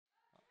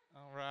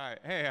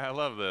Hey, I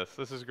love this.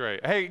 This is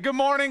great. Hey, good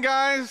morning,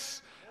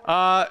 guys.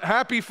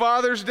 Happy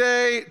Father's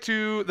Day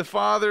to the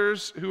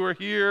fathers who are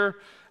here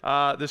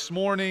this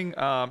morning.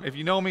 If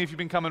you know me, if you've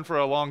been coming for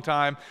a long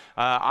time,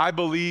 I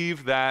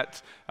believe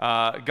that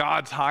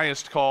God's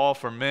highest call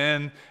for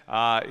men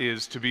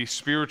is to be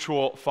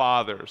spiritual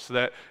fathers.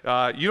 That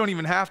you don't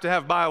even have to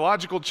have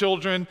biological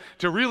children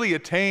to really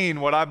attain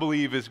what I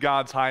believe is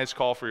God's highest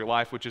call for your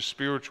life, which is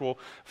spiritual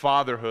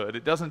fatherhood.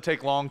 It doesn't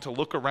take long to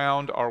look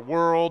around our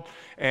world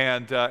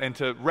and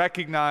to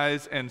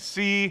recognize and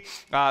see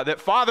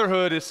that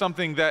fatherhood is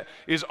something that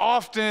is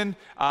often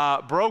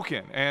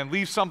broken and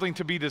leaves something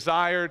to be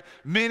desired.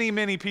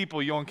 Many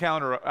people you'll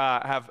encounter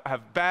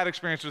have bad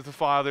experiences with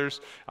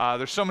fathers.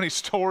 There's so many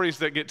stories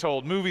that get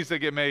told, movies that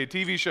get made,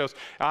 TV shows.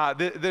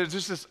 There's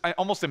just this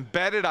almost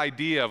embedded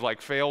idea of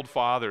like failed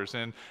fathers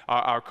in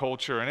our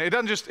culture, and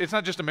it's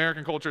not just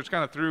American culture. It's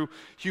kind of through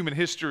human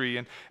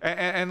history.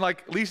 And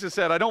like Lisa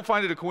said, I don't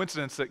find it a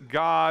coincidence that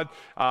God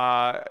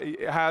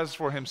has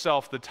for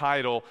himself the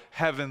title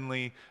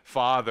Heavenly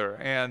Father,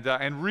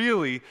 and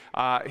really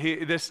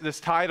this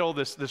title,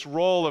 this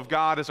role of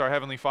God as our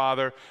Heavenly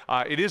Father,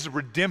 it is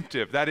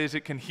redemptive. That is,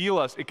 it can heal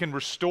us, it can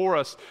restore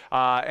us,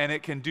 and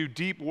it can do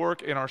deep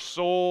work in our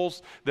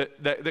souls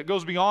that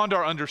goes beyond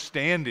our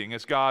understanding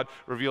as God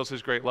reveals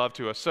His great love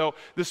to us. So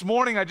this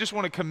morning, I just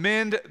want to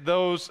commend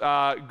those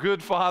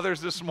good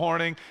fathers this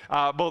morning,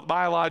 both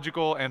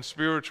biological and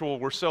spiritual.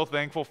 We're so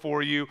thankful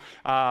for you,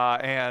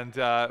 and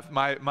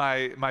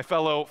my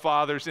fellow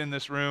fathers in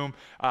this room.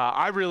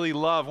 I really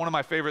love, one of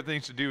my favorite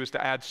things to do is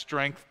to add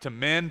strength to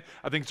men.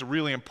 I think it's a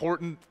really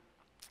important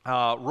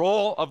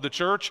role of the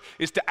church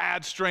is to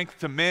add strength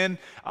to men,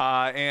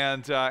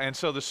 and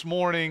so this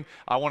morning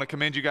I want to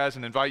commend you guys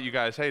and invite you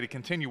guys, hey, to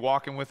continue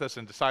walking with us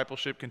in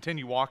discipleship,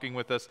 continue walking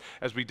with us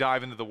as we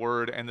dive into the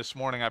Word. And this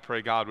morning I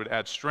pray God would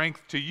add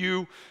strength to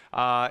you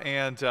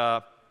and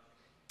to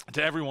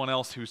everyone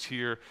else who's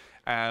here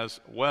as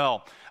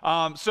well.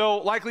 So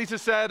like Lisa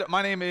said,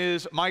 my name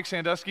is Mike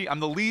Sandusky. I'm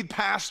the lead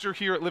pastor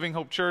here at Living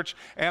Hope Church,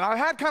 and I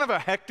had kind of a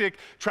hectic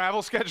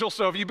travel schedule.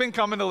 So if you've been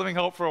coming to Living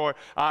Hope for,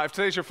 if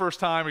today's your first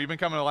time or you've been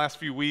coming the last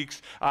few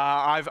weeks,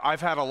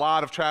 I've had a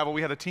lot of travel.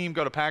 We had a team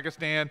go to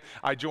Pakistan.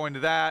 I joined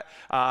that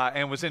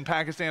and was in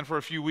Pakistan for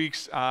a few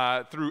weeks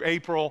through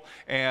April,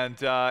 and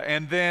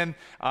then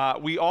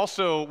we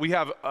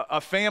have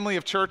a family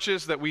of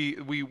churches that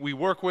we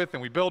work with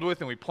and we build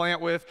with and we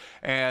plant with,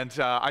 and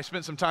I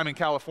spent some time in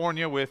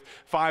California with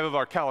 5 of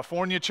our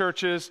California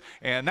churches,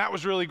 and that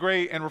was really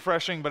great and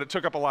refreshing, but it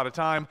took up a lot of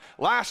time.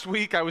 Last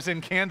week I was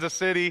in Kansas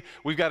City.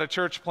 We've got a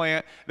church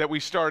plant that we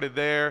started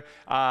there,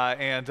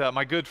 and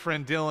my good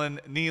friend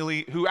Dylan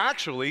Neely, who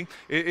actually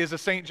is a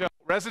St. Joe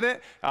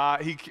resident.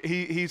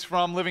 He's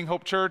from Living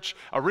Hope Church.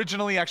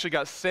 Originally actually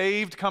got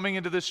saved coming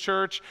into this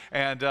church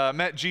and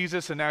met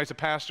Jesus, and now he's a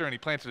pastor and he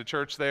planted a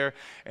church there.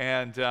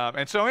 And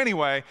so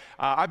anyway,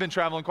 I've been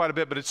traveling quite a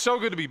bit, but it's so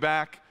good to be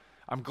back.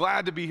 I'm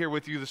glad to be here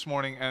with you this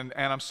morning, and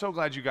I'm so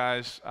glad you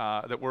guys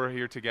that we're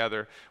here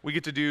together. We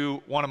get to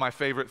do one of my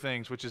favorite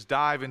things, which is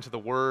dive into the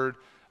Word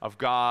of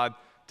God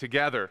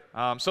together.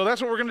 So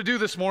that's what we're going to do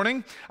this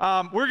morning.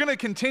 We're going to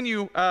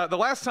continue. The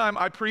last time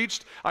I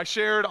preached, I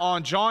shared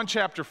on John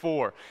chapter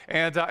 4.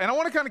 And I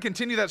want to kind of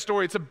continue that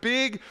story. It's a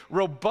big,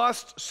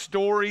 robust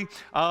story.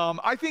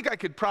 I think I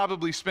could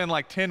probably spend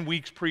like 10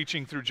 weeks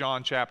preaching through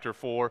John chapter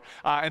 4.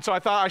 And so I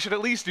thought I should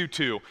at least do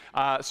 2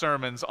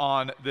 sermons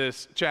on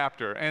this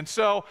chapter. And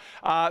so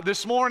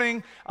this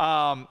morning,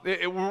 we're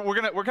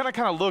going to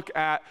kind of look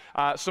at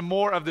some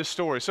more of this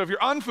story. So if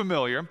you're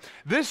unfamiliar,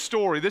 this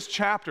story, this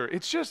chapter,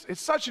 it's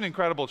such an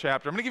incredible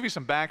chapter. I'm going to give you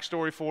some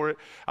backstory for it.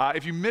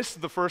 If you missed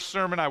the first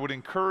sermon, I would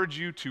encourage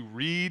you to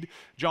read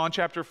John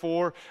chapter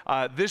 4.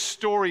 This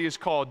story is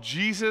called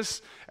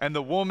Jesus and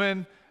the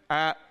Woman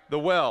at the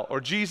Well, or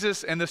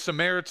Jesus and the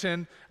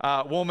Samaritan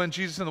woman,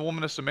 Jesus and the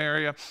Woman of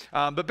Samaria.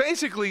 But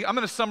basically, I'm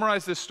going to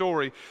summarize this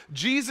story.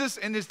 Jesus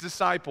and his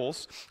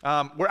disciples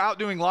were out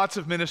doing lots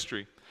of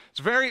ministry.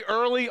 It's very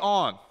early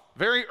on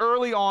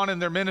in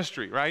their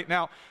ministry, right?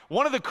 Now,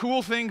 one of the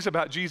cool things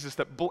about Jesus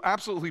that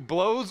absolutely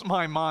blows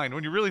my mind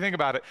when you really think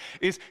about it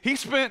is he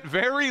spent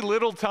very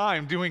little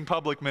time doing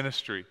public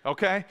ministry,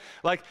 okay?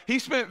 Like, he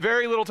spent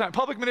very little time.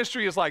 Public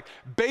ministry is like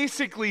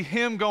basically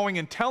him going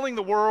and telling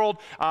the world,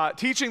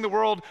 teaching the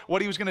world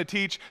what he was going to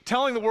teach,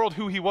 telling the world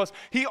who he was.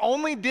 He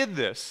only did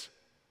this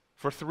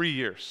for 3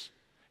 years.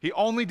 He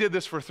only did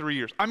this for 3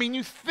 years. I mean,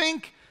 you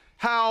think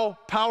how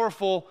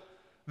powerful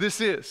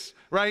this is,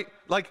 right?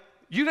 Like,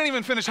 you didn't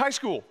even finish high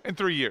school in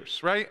 3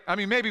 years, right? I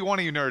mean, maybe one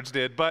of you nerds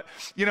did, but,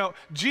 you know,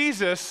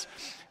 Jesus,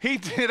 he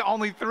did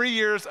only 3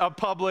 years of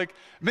public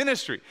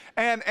ministry.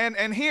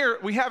 And here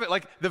we have it,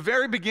 like the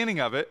very beginning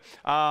of it,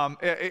 at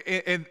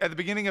the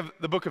beginning of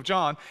the book of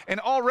John, and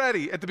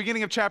already at the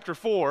beginning of chapter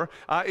 4,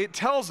 it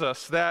tells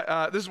us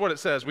that, this is what it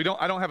says.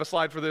 I don't have a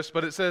slide for this,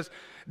 but it says,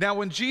 "Now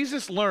when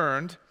Jesus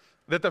learned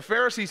that the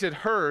Pharisees had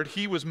heard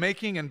he was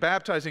making and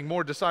baptizing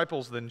more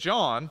disciples than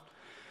John,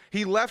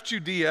 he left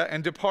Judea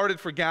and departed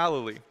for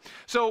Galilee."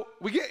 So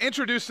we get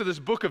introduced to this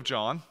book of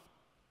John,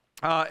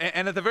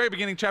 And at the very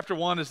beginning, chapter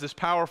 1 is this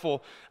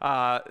powerful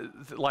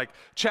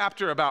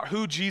chapter about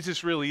who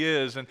Jesus really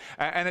is. And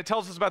it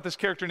tells us about this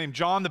character named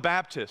John the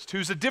Baptist,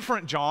 who's a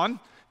different John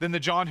than the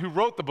John who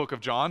wrote the book of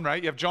John,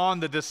 right? You have John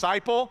the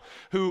disciple,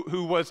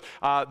 who was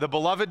the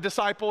beloved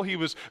disciple. He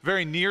was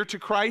very near to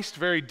Christ,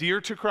 very dear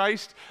to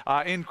Christ,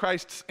 in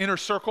Christ's inner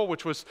circle,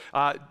 which was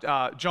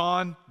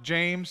John,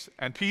 James,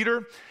 and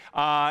Peter,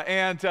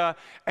 and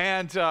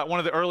one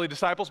of the early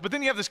disciples. But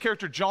then you have this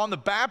character, John the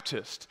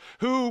Baptist,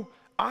 who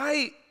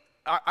I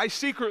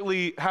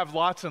secretly have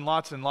lots and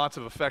lots and lots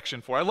of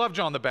affection for. I love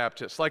John the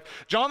Baptist. Like,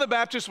 John the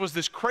Baptist was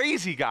this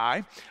crazy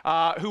guy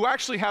who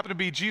actually happened to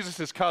be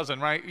Jesus' cousin,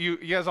 right? You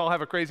guys all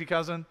have a crazy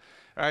cousin,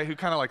 right? Who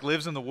kind of like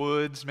lives in the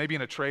woods, maybe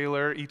in a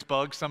trailer, eats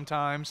bugs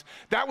sometimes.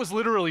 That was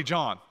literally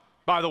John.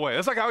 By the way,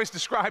 that's like how he's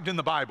described in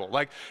the Bible.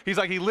 Like, he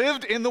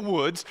lived in the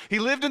woods, he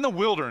lived in the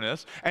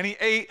wilderness, and he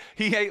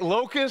ate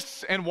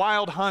locusts and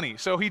wild honey.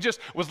 So he just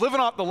was living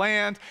off the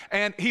land,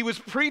 and he was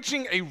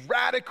preaching a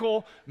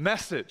radical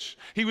message.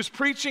 He was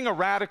preaching a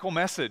radical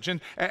message.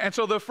 And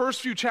so the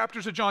first few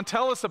chapters of John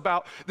tell us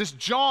about this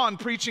John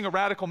preaching a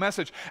radical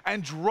message,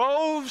 and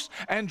droves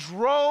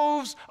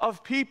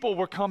of people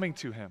were coming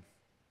to him.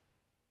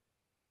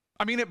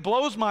 I mean, it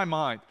blows my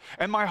mind,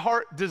 and my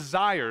heart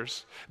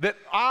desires that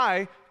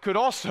I could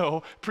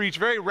also preach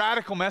very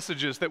radical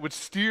messages that would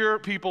steer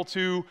people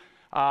to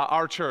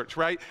our church,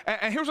 right?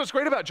 And here's what's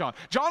great about John.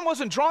 John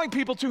wasn't drawing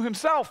people to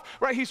himself,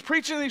 right? He's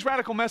preaching these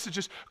radical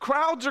messages.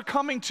 Crowds are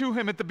coming to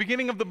him at the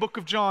beginning of the book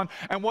of John,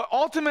 and what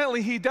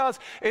ultimately he does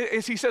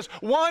is he says,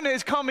 one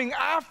is coming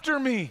after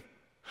me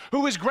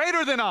who is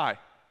greater than I.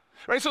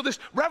 Right, so this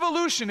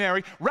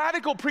revolutionary,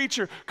 radical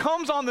preacher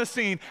comes on the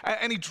scene,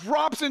 and he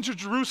drops into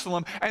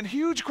Jerusalem, and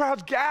huge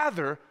crowds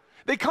gather.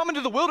 They come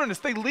into the wilderness.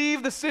 They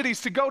leave the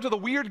cities to go to the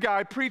weird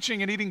guy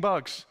preaching and eating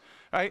bugs.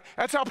 Right?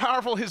 That's how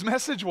powerful his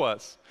message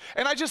was.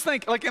 And I just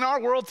think, like, in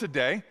our world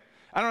today,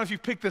 I don't know if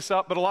you've picked this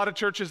up, but a lot of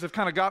churches have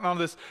kind of gotten on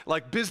this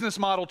like business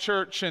model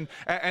church and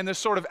this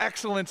sort of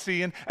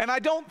excellency. And I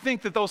don't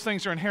think that those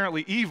things are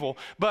inherently evil.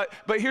 But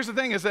here's the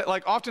thing is that,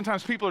 like,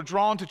 oftentimes people are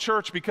drawn to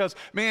church because,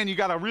 man, you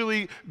got a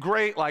really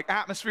great like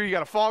atmosphere. You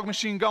got a fog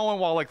machine going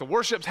while like the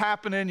worship's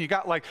happening. You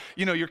got like,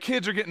 your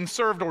kids are getting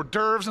served hors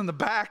d'oeuvres in the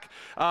back.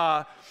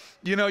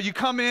 You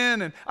come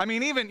in and I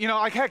mean, even,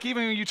 like heck,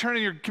 even when you turn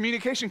in your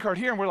communication card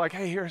here and we're like,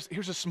 hey,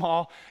 here's a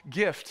small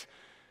gift.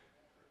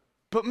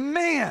 But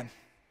man,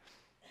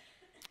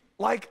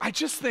 like, I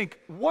just think,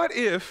 what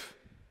if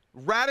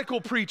radical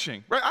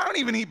preaching, right? I don't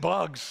even eat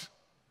bugs.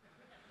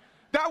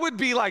 That would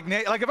be like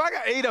if I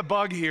ate a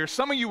bug here,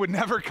 some of you would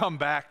never come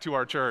back to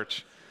our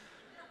church.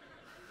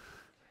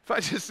 If I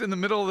just, in the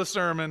middle of the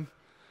sermon,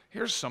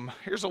 here's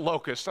a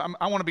locust.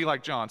 I want to be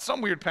like John.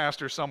 Some weird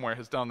pastor somewhere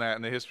has done that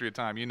in the history of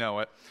time. You know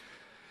it.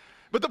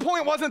 But the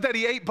point wasn't that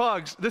he ate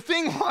bugs. The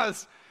thing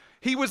was,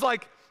 he was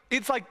like,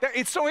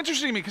 it's so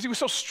interesting to me because he was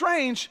so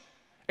strange.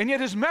 And yet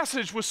his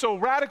message was so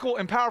radical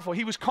and powerful.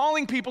 He was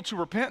calling people to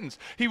repentance.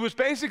 He was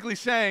basically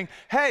saying,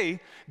 hey,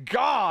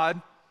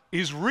 God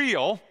is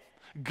real.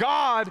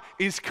 God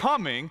is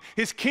coming.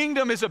 His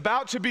kingdom is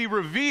about to be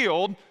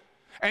revealed.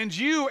 And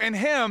you and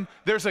him,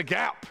 there's a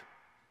gap.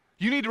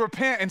 You need to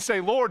repent and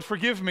say, Lord,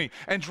 forgive me,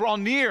 and draw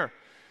near.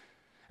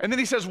 And then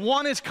he says,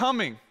 one is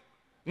coming.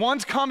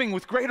 One's coming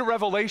with greater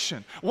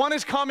revelation. One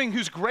is coming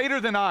who's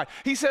greater than I.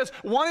 He says,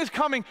 one is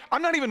coming.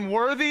 I'm not even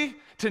worthy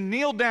to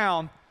kneel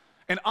down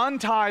and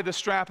untie the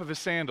strap of his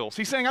sandals.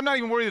 He's saying, I'm not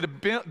even worthy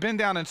to bend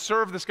down and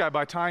serve this guy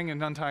by tying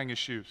and untying his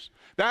shoes.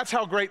 That's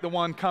how great the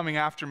one coming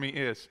after me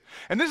is.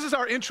 And this is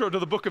our intro to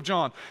the book of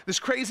John. This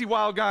crazy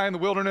wild guy in the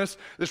wilderness,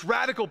 this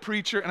radical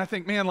preacher, and I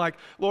think, man, like,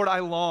 Lord, I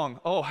long,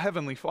 oh,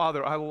 Heavenly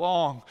Father, I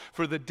long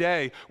for the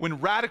day when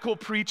radical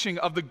preaching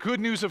of the good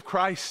news of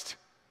Christ,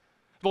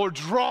 Lord,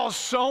 draws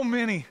so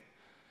many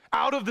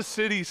out of the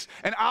cities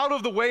and out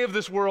of the way of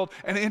this world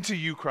and into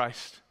you,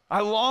 Christ. I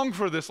long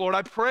for this, Lord.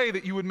 I pray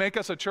that you would make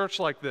us a church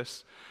like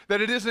this,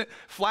 that it isn't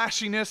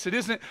flashiness, it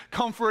isn't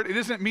comfort, it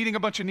isn't meeting a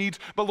bunch of needs,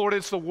 but Lord,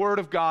 it's the word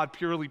of God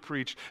purely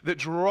preached that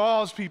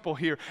draws people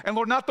here. And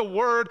Lord, not the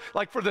word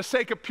like for the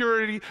sake of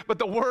purity, but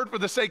the word for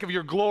the sake of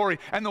your glory,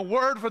 and the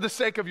word for the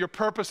sake of your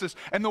purposes,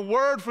 and the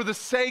word for the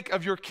sake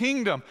of your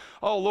kingdom.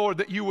 Oh Lord,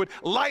 that you would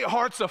light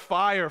hearts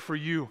afire for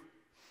you.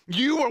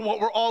 You are what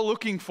we're all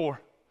looking for.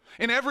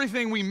 In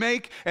everything we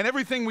make and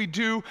everything we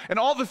do and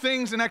all the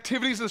things and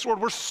activities of this world,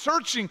 we're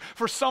searching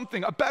for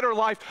something, a better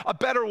life, a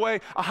better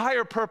way, a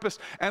higher purpose.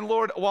 And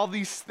Lord, while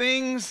these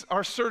things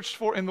are searched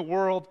for in the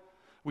world,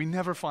 we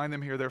never find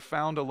them here. They're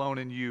found alone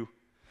in you.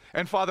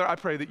 And Father, I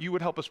pray that you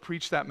would help us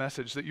preach that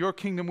message, that your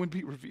kingdom would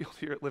be revealed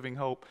here at Living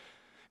Hope.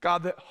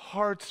 God, that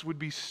hearts would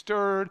be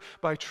stirred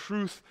by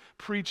truth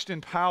preached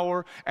in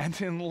power and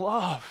in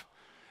love.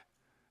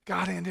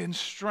 God, and in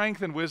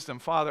strength and wisdom.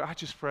 Father, I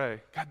just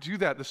pray, God, do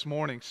that this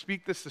morning.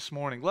 Speak this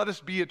morning. Let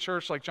us be a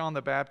church like John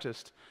the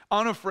Baptist,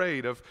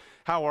 unafraid of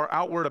how our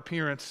outward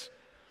appearance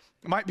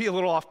might be a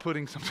little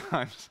off-putting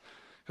sometimes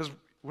because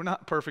we're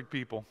not perfect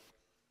people.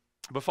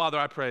 But Father,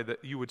 I pray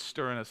that you would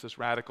stir in us this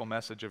radical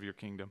message of your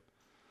kingdom,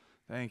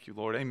 Thank you,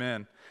 Lord.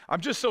 Amen.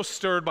 I'm just so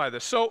stirred by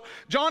this. So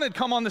John had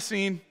come on the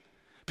scene.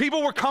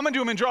 People were coming to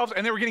him in droves,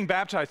 and they were getting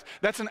baptized.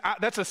 That's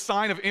a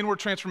sign of inward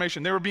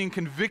transformation. They were being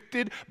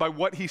convicted by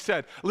what he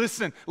said.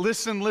 Listen.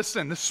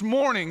 This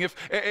morning,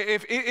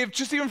 if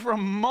just even for a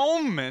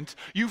moment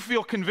you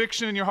feel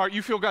conviction in your heart,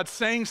 you feel God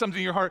saying something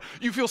in your heart,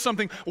 you feel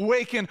something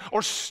waken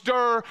or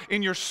stir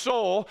in your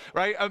soul,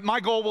 right? My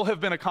goal will have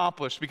been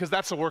accomplished because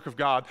that's the work of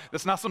God.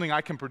 That's not something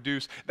I can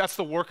produce. That's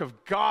the work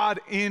of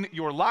God in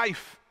your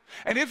life.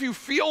 And if you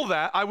feel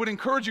that, I would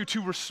encourage you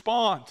to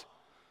respond.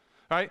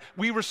 Right?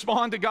 We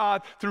respond to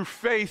God through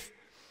faith,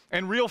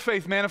 and real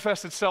faith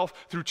manifests itself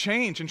through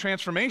change and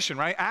transformation,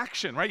 right?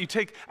 Action, right? You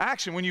take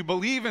action. When you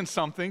believe in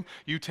something,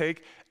 you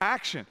take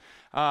action.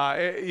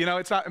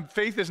 It's not,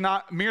 faith is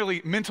not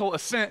merely mental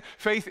assent.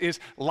 Faith is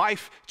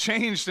life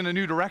changed in a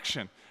new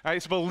direction. Right?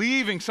 It's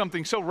believing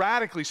something so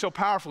radically, so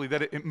powerfully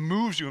that it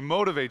moves you and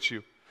motivates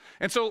you.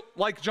 And so,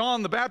 like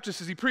John the Baptist,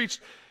 as he preached,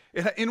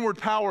 it had inward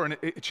power, and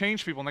it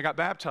changed people, and they got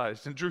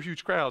baptized, and it drew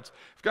huge crowds.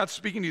 If God's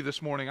speaking to you this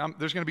morning,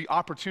 there's going to be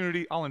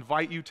opportunity. I'll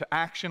invite you to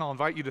action. I'll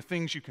invite you to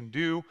things you can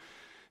do,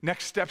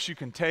 next steps you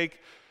can take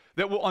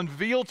that will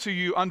unveil to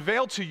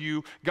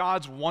you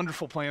God's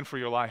wonderful plan for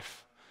your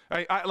life.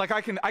 Right?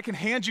 I can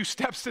hand you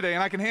steps today,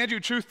 and I can hand you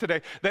truth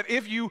today that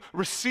if you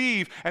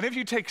receive and if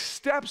you take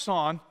steps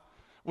on,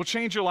 will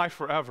change your life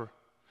forever,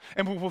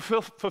 and will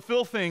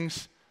fulfill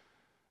things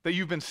that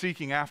you've been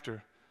seeking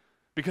after,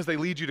 because they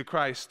lead you to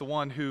Christ, the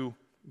one who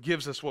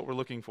gives us what we're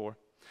looking for.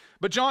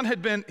 But John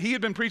had been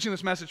preaching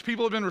this message.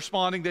 People had been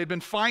responding. They'd been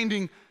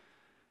finding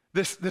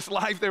this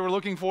life they were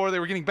looking for. They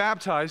were getting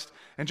baptized.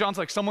 And John's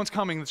like, someone's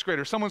coming that's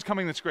greater. Someone's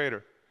coming that's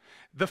greater.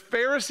 The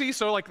Pharisees,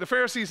 so like the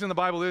Pharisees in the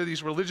Bible, they're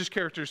these religious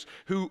characters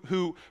who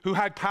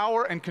had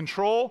power and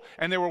control,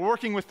 and they were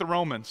working with the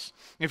Romans.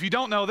 If you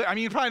don't know that,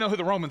 you probably know who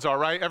the Romans are,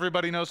 right?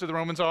 Everybody knows who the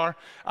Romans are.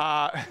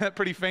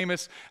 Pretty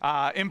famous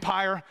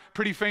empire,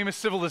 pretty famous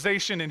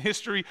civilization in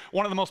history,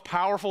 one of the most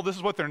powerful. This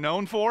is what they're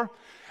known for.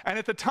 And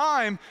at the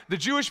time, the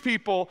Jewish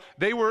people,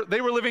 they were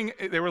living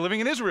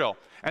in Israel.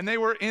 And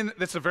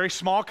it's a very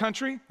small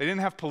country. They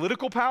didn't have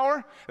political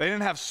power. They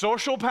didn't have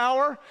social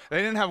power. They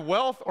didn't have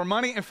wealth or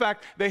money. In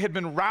fact, they had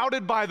been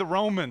routed by the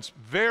Romans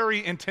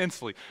very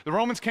intensely. The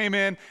Romans came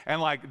in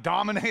and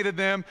dominated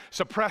them,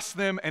 suppressed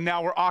them, and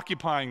now we're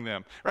occupying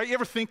them. Right? You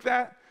ever think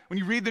that? When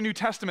you read the New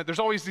Testament,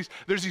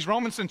 there's these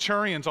Roman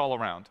centurions all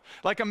around.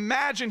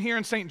 Imagine here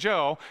in St.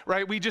 Joe,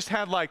 right? We just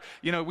had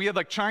we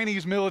had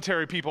Chinese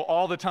military people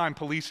all the time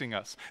policing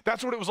us.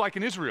 That's what it was like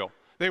in Israel.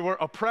 They were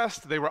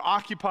oppressed. They were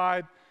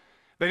occupied.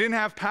 They didn't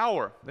have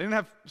power. They didn't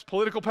have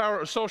political power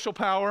or social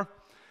power.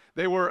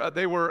 They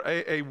were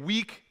a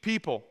weak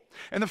people.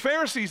 And the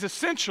Pharisees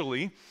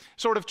essentially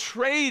sort of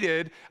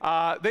traded,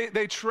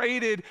 they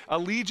traded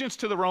allegiance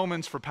to the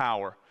Romans for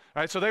power.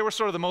 Right, so they were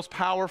sort of the most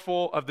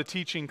powerful of the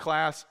teaching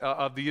class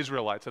of the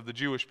Israelites, of the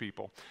Jewish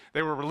people.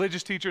 They were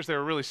religious teachers. They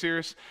were really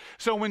serious.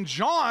 So when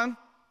John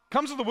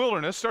comes to the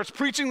wilderness, starts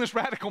preaching this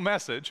radical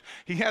message,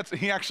 he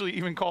actually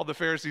even called the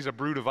Pharisees a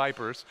brood of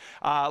vipers.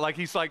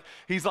 He's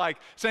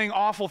saying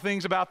awful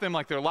things about them,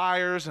 like they're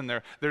liars and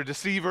they're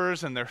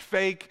deceivers and they're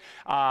fake.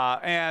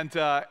 And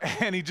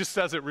he just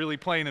says it really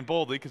plain and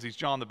boldly because he's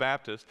John the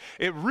Baptist.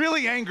 It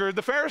really angered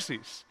the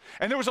Pharisees.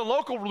 And there was a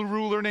local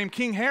ruler named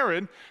King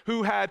Herod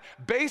who had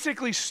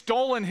basically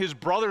stolen his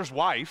brother's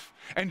wife.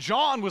 And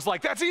John was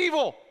like, that's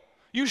evil.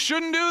 You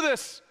shouldn't do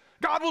this.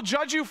 God will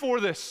judge you for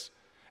this.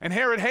 And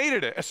Herod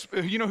hated it.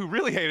 You know who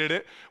really hated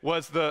it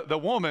was the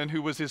woman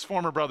who was his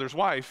former brother's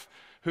wife,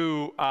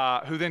 who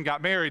then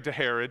got married to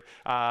Herod.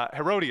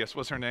 Herodias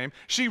was her name.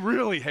 She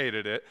really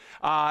hated it.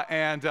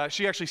 And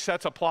she actually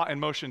sets a plot in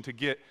motion to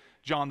get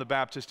John the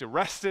Baptist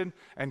arrested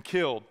and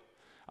killed.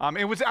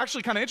 It was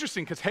actually kind of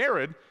interesting because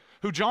Herod,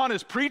 who John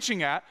is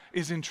preaching at,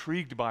 is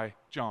intrigued by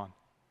John.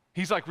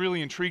 He's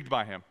really intrigued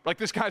by him.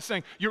 This guy's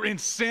saying, you're in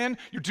sin,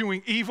 you're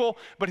doing evil,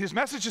 but his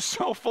message is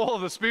so full of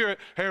the Spirit,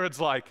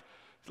 Herod's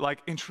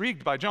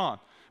intrigued by John.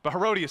 But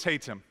Herodias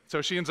hates him,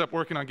 so she ends up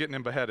working on getting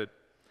him beheaded.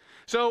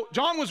 So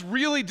John was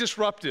really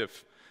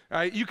disruptive.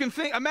 Right? You can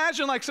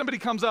imagine somebody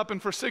comes up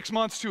and for 6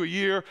 months to a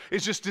year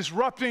is just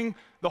disrupting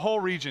the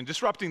whole region,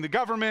 disrupting the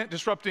government,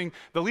 disrupting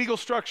the legal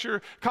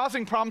structure,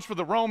 causing problems for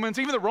the Romans.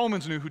 Even the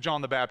Romans knew who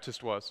John the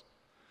Baptist was.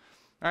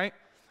 Right?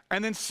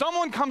 And then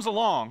someone comes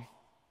along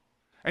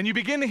and you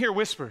begin to hear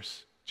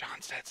whispers.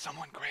 John said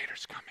someone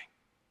greater's coming.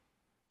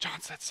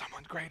 John said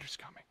someone greater's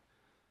coming.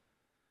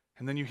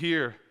 And then you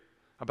hear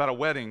about a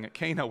wedding at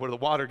Cana where the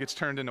water gets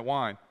turned into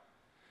wine.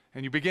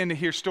 And you begin to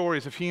hear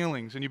stories of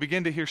healings, and you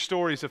begin to hear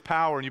stories of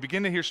power, and you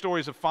begin to hear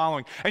stories of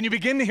following, and you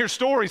begin to hear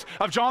stories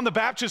of John the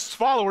Baptist's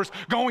followers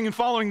going and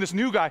following this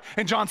new guy,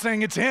 and John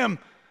saying, it's him,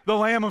 the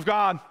Lamb of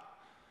God.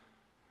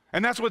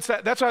 And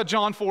that's how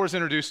John 4 is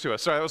introduced to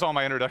us. Sorry, that was all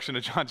my introduction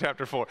to John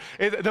chapter 4.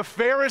 The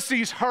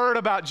Pharisees heard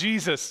about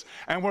Jesus,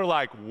 and were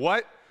like,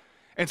 what?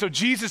 And so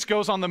Jesus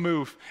goes on the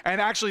move. And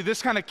actually,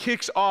 this kind of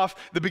kicks off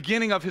the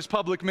beginning of his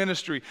public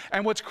ministry.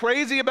 And what's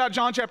crazy about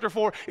John chapter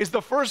 4 is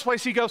the first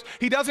place he goes,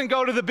 he doesn't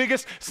go to the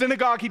biggest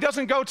synagogue. He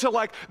doesn't go to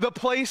like the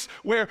place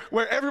where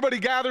everybody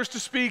gathers to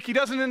speak. He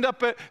doesn't end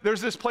up at,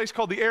 there's this place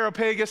called the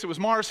Areopagus. It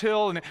was Mars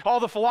Hill. And all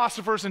the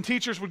philosophers and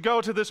teachers would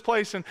go to this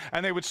place and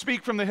they would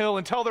speak from the hill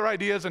and tell their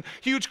ideas. And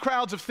huge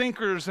crowds of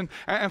thinkers and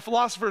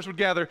philosophers would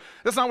gather.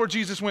 That's not where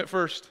Jesus went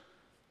first.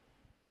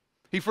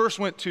 He first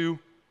went to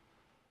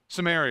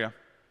Samaria,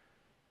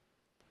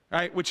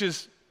 right, which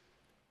is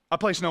a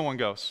place no one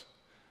goes.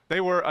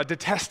 They were a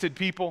detested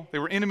people. They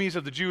were enemies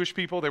of the Jewish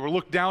people. They were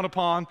looked down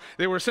upon.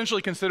 They were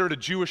essentially considered a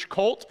Jewish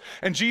cult.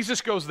 And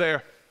Jesus goes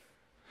there.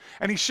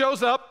 And he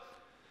shows up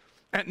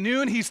at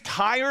noon. He's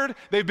tired.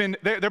 They're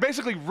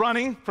basically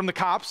running from the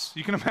cops.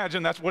 You can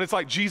imagine that's what it's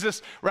like.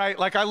 Jesus, right?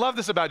 Like, I love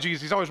this about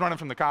Jesus. He's always running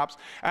from the cops.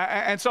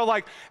 And so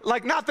like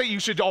not that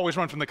you should always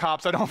run from the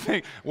cops. I don't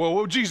think, well,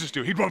 what would Jesus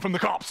do? He'd run from the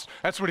cops.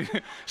 That's what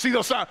see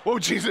those signs? What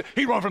would Jesus,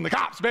 he'd run from the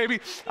cops, baby.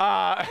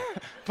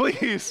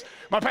 Please,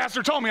 my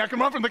pastor told me I can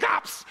run from the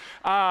cops.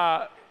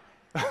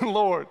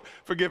 Lord,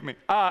 forgive me.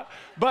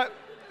 But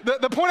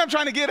the point I'm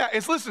trying to get at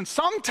is, listen,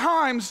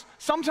 sometimes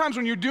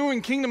when you're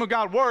doing kingdom of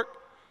God work,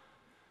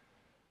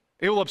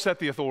 it will upset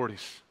the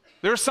authorities.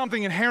 There's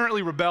something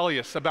inherently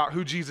rebellious about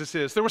who Jesus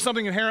is. There was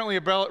something inherently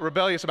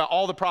rebellious about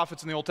all the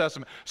prophets in the Old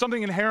Testament.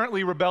 Something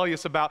inherently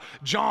rebellious about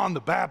John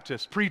the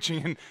Baptist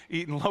preaching and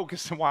eating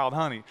locusts and wild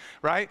honey,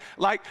 right?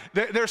 Like,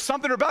 there's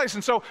something rebellious.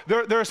 And so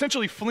they're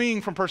essentially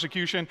fleeing from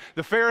persecution.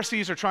 The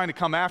Pharisees are trying to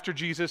come after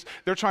Jesus.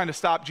 They're trying to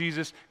stop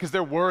Jesus because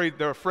they're worried,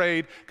 they're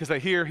afraid, because they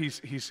hear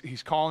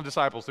he's calling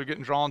disciples. They're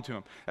getting drawn to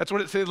him. That's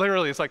what it says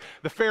literally. It's like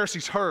the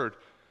Pharisees heard.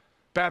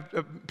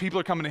 People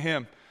are coming to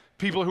him.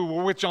 People who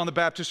were with John the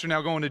Baptist are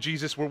now going to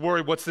Jesus. We're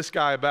worried, what's this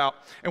guy about?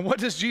 And what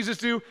does Jesus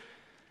do?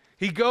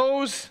 He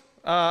goes,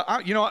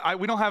 we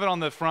don't have it on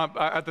the front,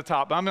 at the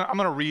top, but I'm going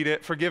to read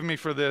it. Forgive me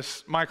for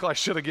this. Michael, I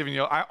should have given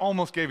you, I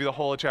almost gave you the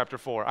whole of chapter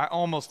 4. I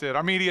almost did.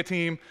 Our media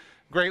team,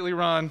 greatly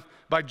run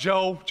by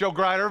Joe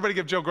Grider. Everybody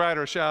give Joe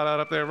Grider a shout out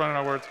up there, running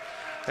our words.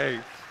 Hey,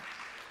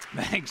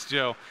 thanks,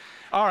 Joe.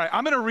 All right,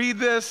 I'm going to read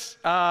this,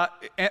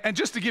 and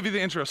just to give you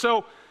the intro.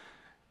 So,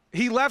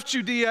 he left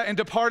Judea and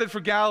departed for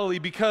Galilee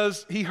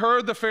because he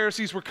heard the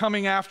Pharisees were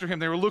coming after him.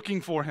 They were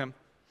looking for him.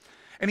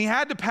 And he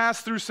had to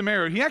pass through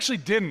Samaria. He actually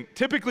didn't.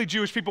 Typically,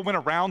 Jewish people went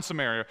around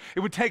Samaria.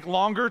 It would take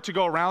longer to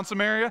go around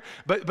Samaria,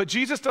 but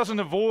Jesus doesn't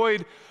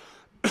avoid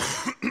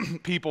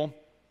people.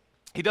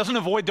 He doesn't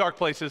avoid dark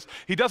places.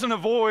 He doesn't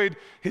avoid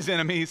his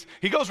enemies.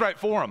 He goes right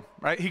for them,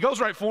 right? He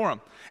goes right for them.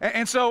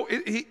 And so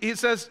it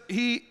says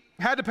he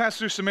had to pass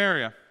through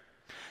Samaria.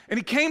 And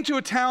he came to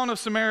a town of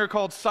Samaria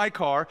called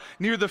Sychar,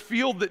 near the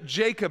field that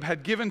Jacob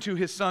had given to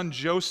his son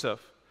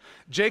Joseph.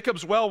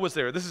 Jacob's well was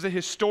there. This is a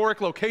historic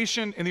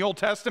location in the Old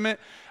Testament.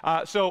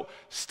 So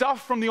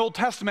stuff from the Old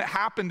Testament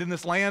happened in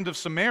this land of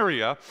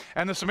Samaria,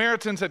 and the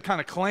Samaritans had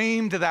kind of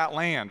claimed that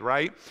land,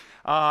 right?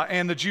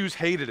 And the Jews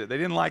hated it. They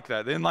didn't like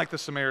that. They didn't like the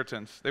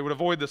Samaritans. They would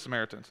avoid the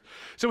Samaritans.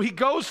 So he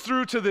goes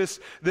through to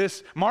this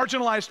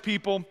marginalized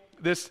people.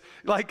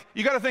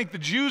 You got to think the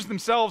Jews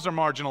themselves are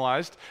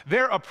marginalized.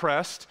 They're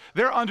oppressed.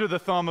 They're under the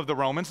thumb of the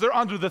Romans. They're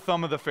under the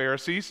thumb of the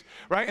Pharisees,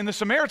 right? And the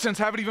Samaritans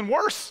have it even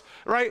worse,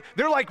 right?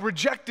 They're like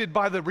rejected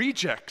by the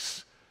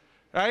rejects,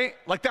 right?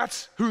 Like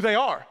that's who they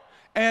are.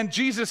 And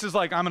Jesus is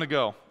like, I'm going to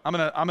go. I'm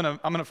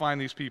going to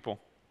find these people.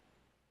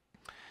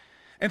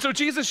 And so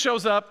Jesus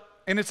shows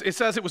up, and it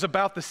says it was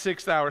about the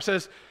 6th hour.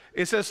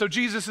 It says, so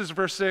Jesus is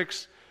verse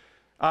 6,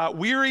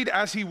 wearied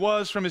as he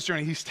was from his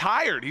journey. He's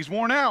tired. He's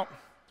worn out.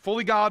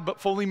 Fully God,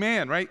 but fully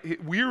man, right?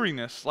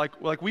 Weariness,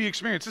 like we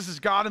experience. This is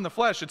God in the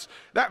flesh. It's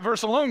that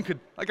verse alone could,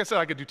 like I said,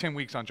 I could do 10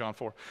 weeks on John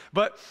 4.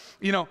 But,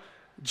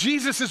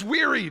 Jesus is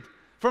wearied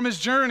from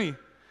his journey.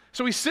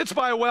 So he sits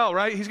by a well,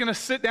 right? He's going to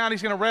sit down.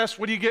 He's going to rest.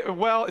 What do you get?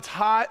 Well, it's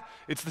hot.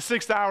 It's the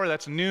 6th hour.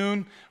 That's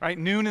noon, right?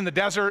 Noon in the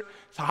desert.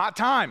 It's a hot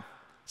time.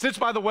 Sits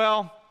by the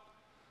well.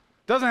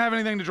 Doesn't have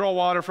anything to draw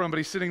water from, but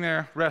he's sitting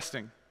there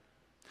resting.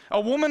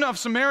 A woman of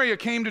Samaria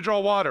came to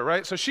draw water,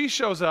 right? So she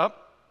shows up.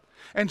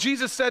 And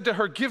Jesus said to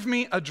her, give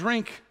me a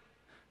drink.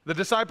 The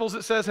disciples,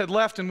 it says, had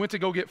left and went to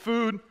go get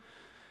food.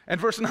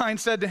 And verse 9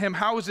 said to him,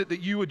 how is it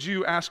that you, a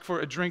Jew, ask for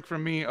a drink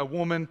from me, a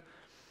woman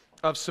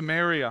of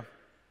Samaria?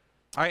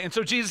 All right, and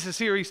so Jesus is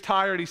here. He's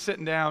tired. He's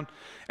sitting down.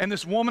 And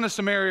this woman of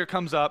Samaria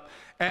comes up,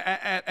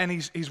 and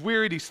he's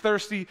wearied. He's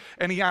thirsty,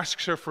 and he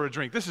asks her for a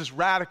drink. This is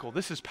radical.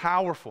 This is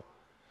powerful.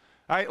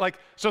 All right,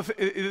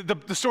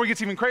 the story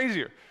gets even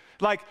crazier.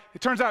 Like,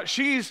 it turns out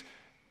she's,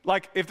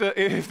 like, if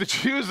the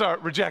Jews are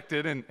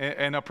rejected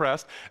and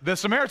oppressed, the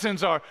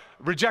Samaritans are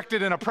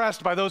rejected and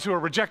oppressed by those who are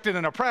rejected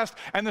and oppressed,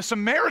 and the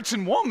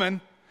Samaritan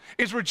woman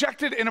is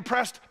rejected and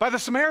oppressed by the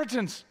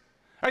Samaritans.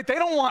 Right? They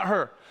don't want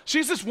her.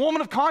 She's this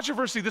woman of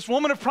controversy, this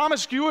woman of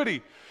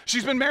promiscuity.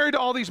 She's been married to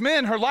all these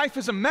men. Her life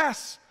is a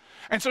mess.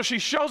 And so she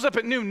shows up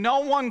at noon. No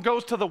one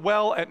goes to the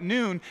well at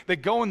noon. They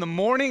go in the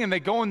morning and they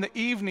go in the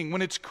evening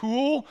when it's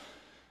cool,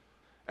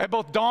 at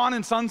both dawn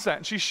and sunset.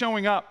 And she's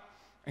showing up.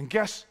 And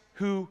guess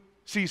who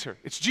sees her?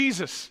 It's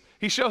Jesus.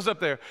 He shows up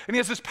there, and he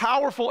has this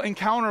powerful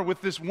encounter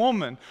with this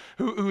woman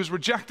who's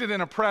rejected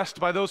and oppressed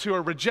by those who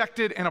are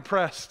rejected and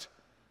oppressed.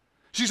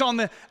 She's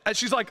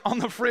like on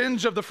the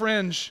fringe of the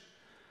fringe,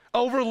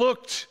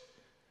 overlooked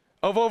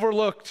of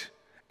overlooked.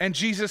 And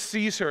Jesus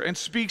sees her and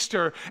speaks to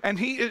her, and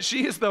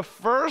she is the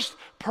first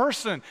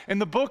person in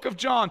the book of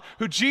John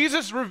who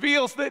Jesus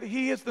reveals that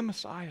he is the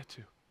Messiah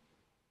to.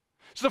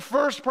 It's the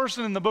first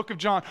person in the book of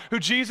John who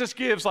Jesus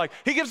gives,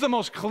 he gives the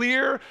most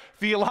clear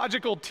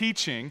theological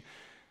teaching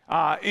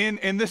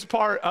in this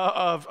part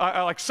of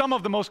some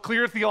of the most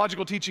clear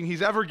theological teaching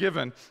he's ever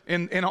given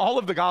in all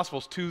of the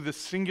Gospels to this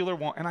singular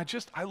one. And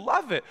I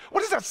love it.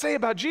 What does that say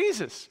about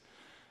Jesus?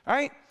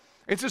 Right?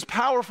 It's this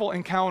powerful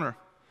encounter.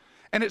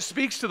 And it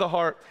speaks to the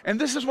heart. And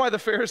this is why the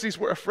Pharisees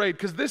were afraid,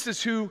 because this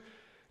is who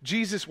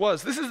Jesus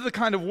was. This is the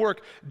kind of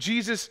work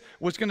Jesus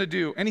was going to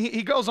do. And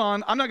he goes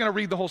on. I'm not going to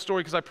read the whole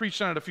story because I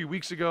preached on it a few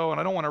weeks ago, and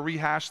I don't want to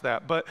rehash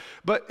that. But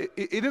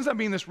it ends up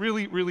being this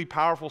really, really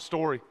powerful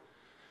story.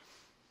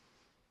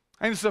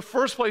 And it's the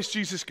first place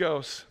Jesus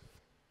goes.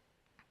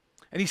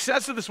 And he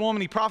says to this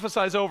woman, he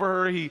prophesies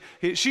over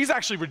her. She's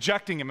actually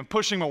rejecting him and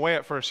pushing him away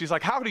at first. She's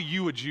like, how do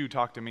you, a Jew,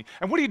 talk to me?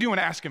 And what are you doing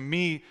asking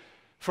me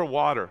for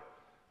water?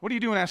 What are you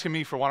doing asking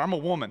me for water? I'm a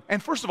woman.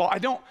 And first of all,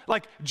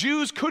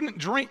 Jews couldn't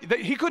drink,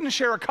 he couldn't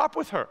share a cup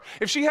with her.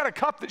 If she had a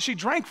cup that she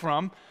drank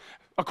from,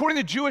 according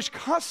to Jewish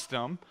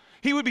custom,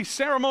 he would be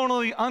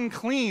ceremonially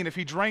unclean if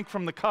he drank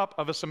from the cup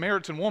of a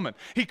Samaritan woman.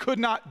 He could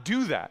not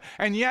do that.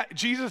 And yet,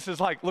 Jesus is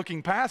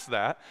looking past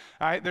that.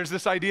 Right? There's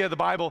this idea of the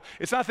Bible.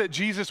 It's not that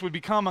Jesus would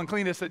become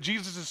unclean. It's that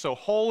Jesus is so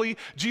holy,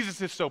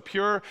 Jesus is so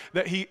pure,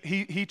 that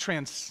he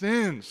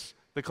transcends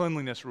the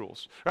cleanliness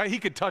rules, right? He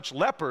could touch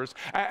lepers,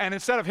 and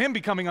instead of him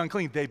becoming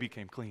unclean, they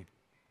became clean.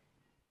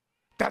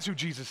 That's who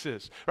Jesus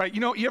is, right?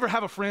 You ever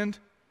have a friend?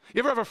 You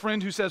ever have a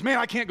friend who says, man,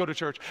 I can't go to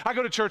church. I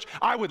go to church,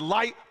 I would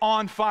light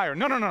on fire.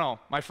 No,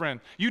 my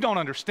friend. You don't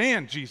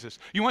understand Jesus.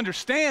 You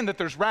understand that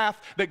there's wrath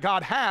that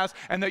God has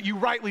and that you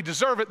rightly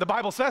deserve it. The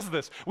Bible says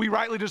this. We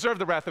rightly deserve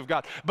the wrath of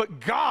God.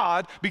 But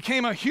God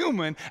became a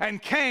human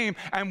and came,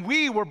 and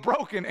we were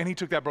broken, and he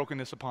took that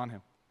brokenness upon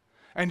him.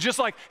 And just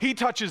like he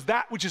touches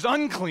that which is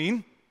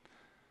unclean,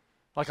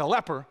 like a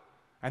leper,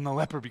 and the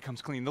leper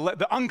becomes clean.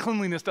 The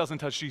uncleanliness doesn't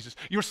touch Jesus.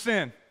 Your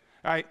sin,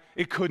 right?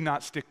 It could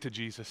not stick to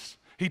Jesus.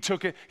 He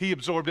took it, he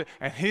absorbed it,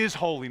 and his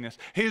holiness,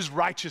 his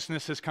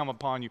righteousness has come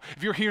upon you.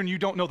 If you're here and you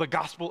don't know the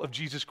gospel of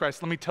Jesus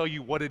Christ, let me tell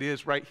you what it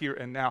is right here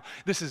and now.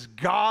 This is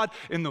God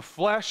in the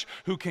flesh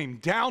who came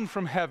down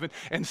from heaven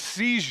and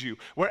sees you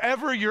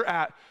wherever you're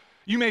at.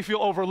 You may feel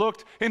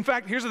overlooked. In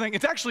fact, here's the thing.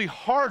 It's actually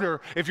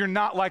harder if you're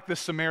not like this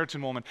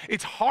Samaritan woman.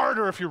 It's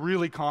harder if you're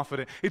really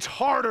confident. It's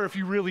harder if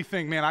you really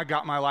think, man, I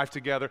got my life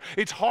together.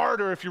 It's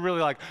harder if you're really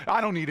like,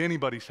 I don't need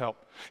anybody's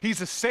help. He's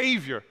a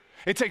savior.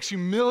 It takes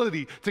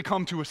humility to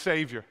come to a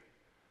savior.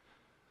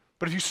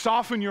 But if you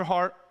soften your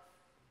heart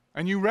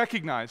and you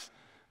recognize,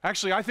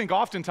 actually, I think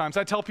oftentimes,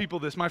 I tell people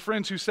this, my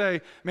friends who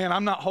say, man,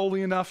 I'm not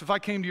holy enough. If I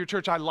came to your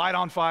church, I'd light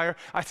on fire.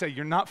 I say,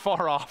 you're not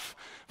far off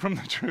from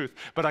the truth,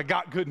 but I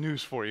got good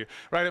news for you,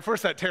 right? At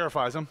first, that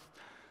terrifies them.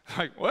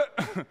 Like, what?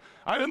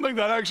 I didn't think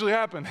that actually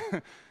happened.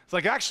 It's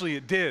like, actually,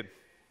 it did.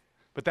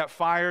 But that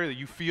fire that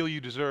you feel you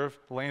deserve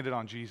landed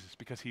on Jesus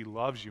because he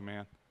loves you,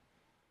 man.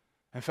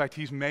 In fact,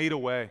 he's made a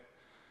way.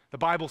 The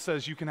Bible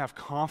says you can have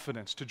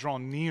confidence to draw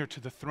near to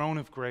the throne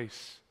of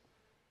grace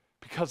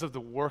because of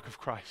the work of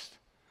Christ.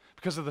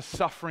 Because of the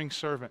suffering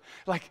servant.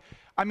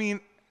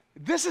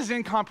 This is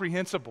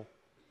incomprehensible.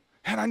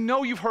 And I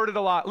know you've heard it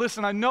a lot.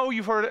 Listen, I know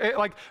you've heard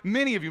it,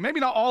 many of you,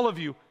 maybe not all of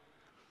you.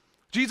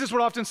 Jesus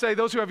would often say,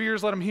 those who have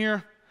ears, let them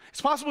hear.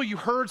 It's possible you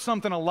heard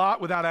something a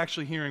lot without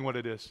actually hearing what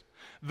it is.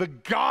 The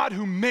God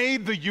who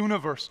made the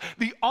universe,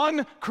 the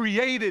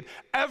uncreated,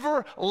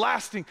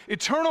 everlasting,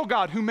 eternal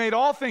God who made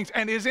all things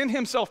and is in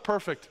himself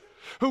perfect,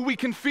 who we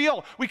can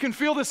feel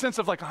the sense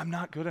of I'm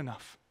not good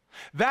enough.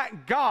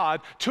 That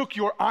God took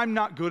your I'm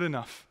not good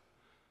enough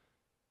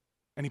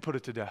and he put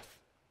it to death.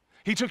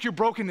 He took your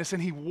brokenness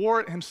and he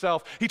wore it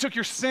himself. He took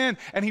your sin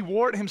and he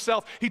wore it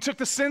himself. He took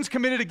the sins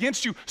committed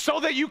against you so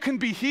that you can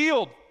be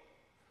healed.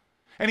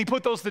 And he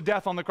put those to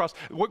death on the cross.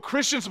 What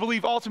Christians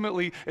believe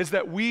ultimately is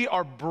that we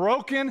are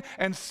broken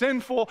and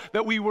sinful,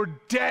 that we were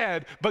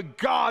dead, but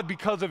God,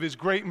 because of his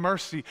great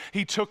mercy,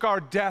 he took our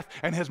death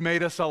and has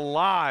made us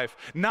alive.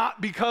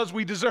 Not because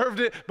we deserved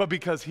it, but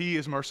because he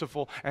is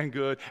merciful and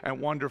good and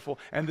wonderful.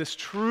 And this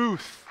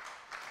truth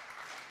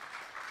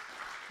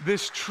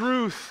is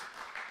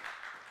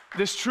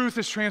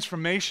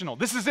transformational.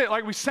 This is it.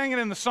 Like we sang it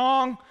in the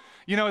song.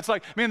 It's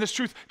like, man, this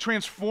truth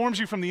transforms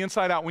you from the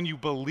inside out when you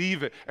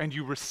believe it and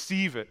you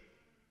receive it.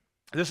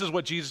 This is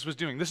what Jesus was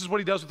doing. This is what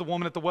he does with the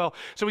woman at the well.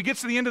 So he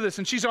gets to the end of this,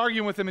 and she's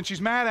arguing with him, and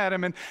she's mad at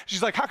him, and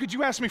she's like, how could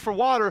you ask me for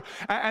water?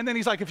 And then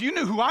he's like, if you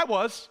knew who I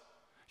was,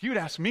 you'd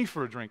ask me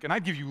for a drink, and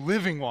I'd give you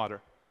living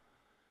water.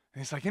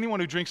 And he's like, anyone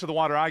who drinks of the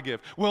water I give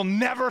will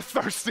never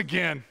thirst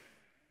again.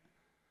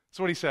 That's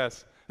what he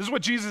says. This is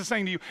what Jesus is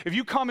saying to you. If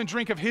you come and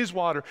drink of his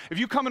water, if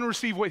you come and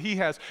receive what he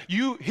has,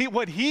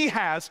 what he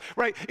has,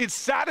 right, it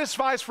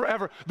satisfies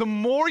forever. The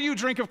more you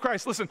drink of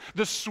Christ, listen,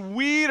 the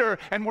sweeter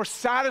and more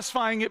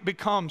satisfying it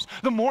becomes.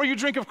 The more you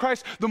drink of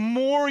Christ, the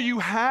more you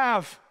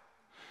have.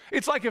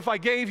 It's like if I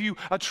gave you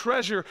a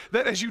treasure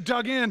that as you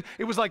dug in,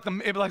 it was like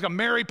a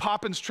Mary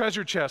Poppins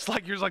treasure chest.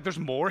 Like you're like, there's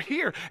more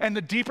here. And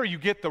the deeper you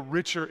get, the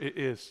richer it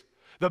is,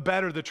 the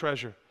better the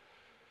treasure.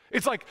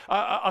 It's like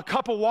a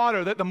cup of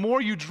water that the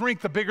more you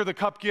drink, the bigger the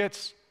cup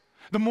gets.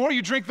 The more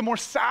you drink, the more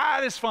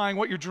satisfying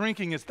what you're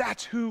drinking is.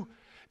 That's who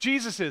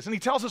Jesus is. And he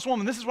tells this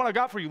woman, this is what I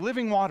got for you,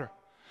 living water.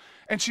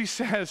 And she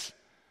says,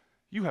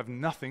 you have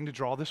nothing to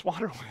draw this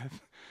water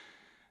with.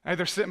 And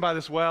they're sitting by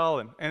this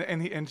well,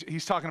 and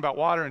he's talking about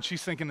water, and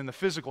she's thinking in the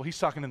physical. He's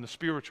talking in the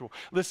spiritual.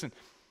 Listen,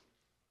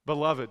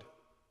 beloved,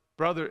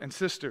 brother and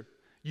sister,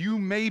 you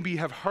maybe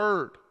have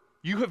heard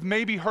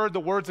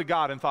the words of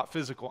God and thought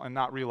physical and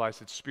not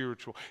realized it's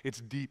spiritual,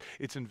 it's deep,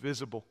 it's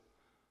invisible.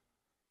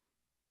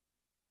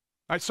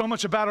 Right, so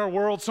much about our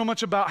world, so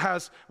much about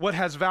what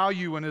has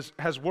value and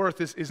has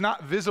worth is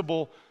not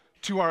visible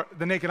to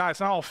the naked eye. It's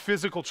not all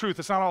physical truth.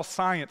 It's not all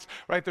science,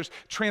 right? There's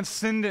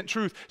transcendent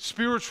truth,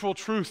 spiritual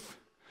truth,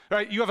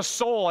 right? You have a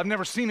soul. I've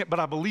never seen it, but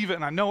I believe it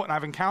and I know it and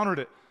I've encountered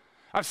it.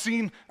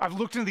 I've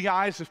looked into the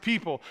eyes of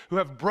people who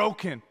have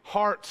broken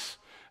hearts,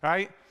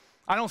 right?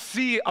 I don't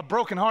see a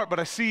broken heart, but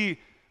I see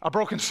a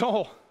broken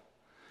soul.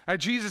 Right?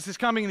 Jesus is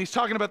coming and he's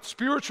talking about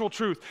spiritual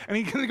truth. And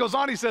he goes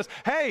on, he says,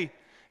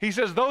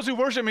 those who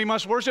worship me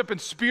must worship in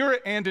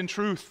spirit and in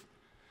truth.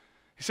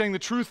 He's saying the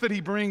truth that he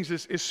brings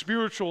is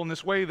spiritual in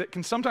this way that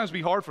can sometimes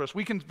be hard for us.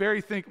 We can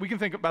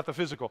think about the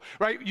physical,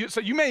 right?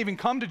 So you may even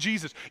come to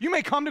Jesus. You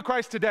may come to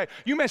Christ today.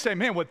 You may say,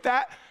 man, what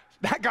that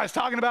guy's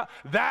talking about,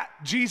 that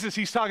Jesus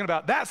he's talking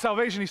about, that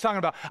salvation he's talking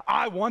about,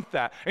 I want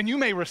that. And you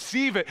may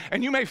receive it,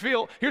 and you may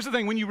feel, here's the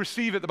thing, when you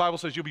receive it, the Bible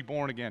says you'll be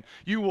born again.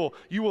 You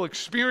will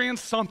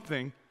experience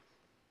something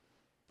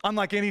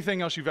unlike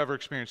anything else you've ever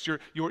experienced.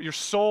 Your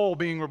soul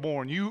being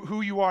reborn,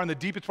 who you are in the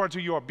deepest parts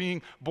of who you are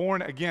being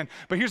born again.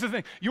 But here's the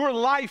thing, your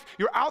life,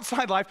 your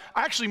outside life,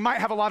 actually might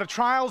have a lot of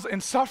trials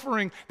and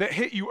suffering that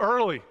hit you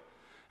early.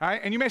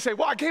 Right? And you may say,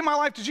 well, I gave my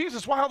life to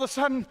Jesus. Why all of a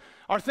sudden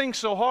are things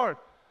so hard?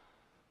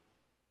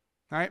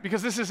 Right?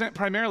 Because this isn't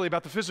primarily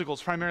about the physical,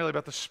 it's primarily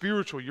about the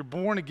spiritual. You're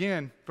born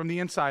again from the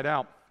inside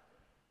out.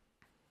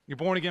 You're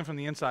born again from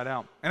the inside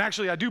out. And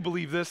actually, I do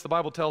believe this. The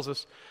Bible tells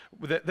us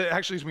that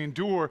actually as we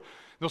endure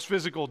those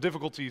physical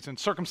difficulties and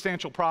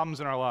circumstantial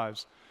problems in our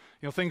lives,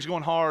 things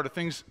going hard or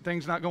things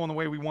not going the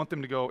way we want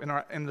them to go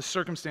in the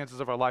circumstances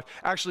of our life.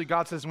 Actually,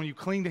 God says when you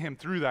cling to him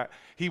through that,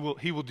 he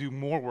will do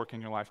more work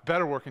in your life,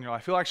 better work in your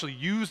life. He'll actually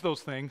use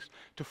those things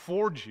to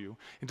forge you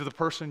into the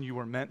person you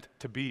were meant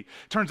to be.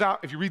 Turns out,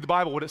 if you read the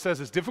Bible, what it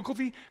says is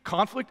difficulty,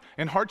 conflict,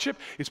 and hardship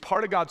is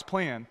part of God's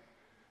plan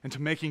into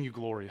making you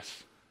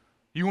glorious.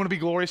 You want to be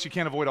glorious, you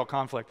can't avoid all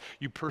conflict.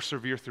 You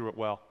persevere through it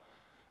well.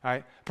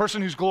 Right?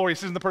 Person who's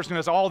glorious isn't the person who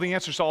has all the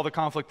answers to all the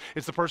conflict.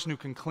 It's the person who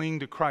can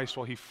cling to Christ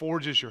while he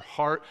forges your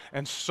heart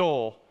and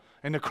soul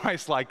into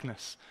Christ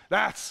likeness.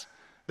 That's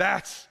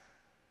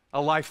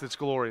a life that's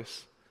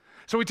glorious.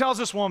 So he tells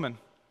this woman,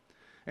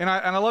 and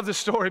I love this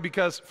story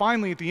because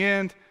finally at the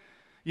end,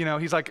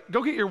 he's like,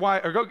 go get your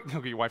wife, or go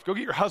get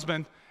your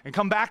husband and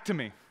come back to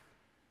me.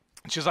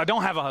 And she says, I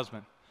don't have a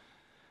husband.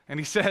 And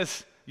he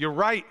says, you're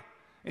right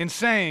in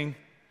saying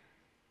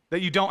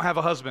that you don't have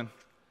a husband.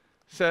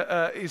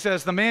 He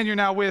says, the man you're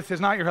now with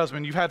is not your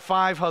husband. You've had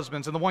 5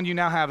 husbands, and the one you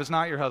now have is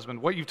not your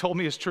husband. What you've told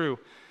me is true.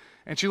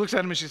 And she looks at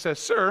him and she says,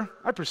 sir,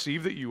 I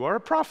perceive that you are a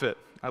prophet.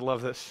 I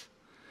love this.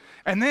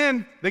 And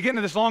then they get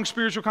into this long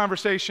spiritual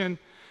conversation.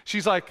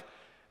 She's like,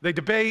 they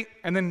debate,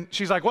 and then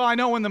she's like, well, I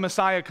know when the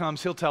Messiah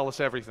comes, he'll tell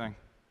us everything.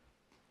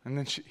 And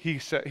then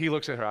he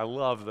looks at her. I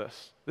love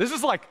this. This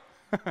is like,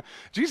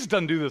 Jesus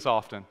doesn't do this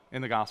often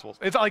in the Gospels.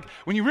 It's like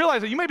when you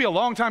realize that you may be a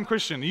long-time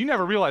Christian, and you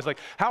never realize like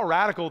how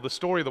radical the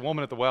story of the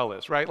woman at the well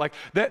is, right? Like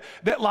that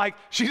like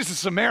she's a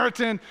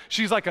Samaritan,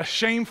 she's like a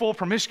shameful,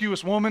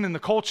 promiscuous woman in the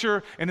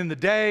culture and in the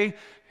day.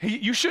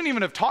 You shouldn't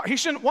even have talked. He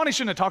shouldn't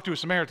have talked to a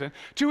Samaritan.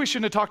 2, he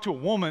shouldn't have talked to a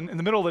woman in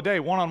the middle of the day,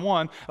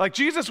 one-on-one. Like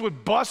Jesus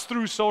would bust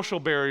through social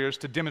barriers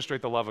to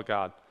demonstrate the love of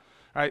God.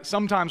 Right?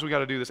 Sometimes we got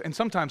to do this, and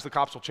sometimes the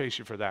cops will chase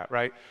you for that,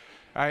 right?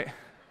 Right?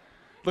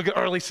 Look at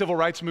early civil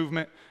rights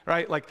movement,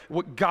 right? Like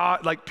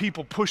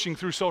people pushing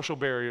through social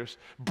barriers,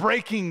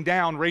 breaking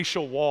down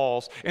racial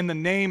walls in the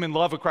name and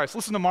love of Christ.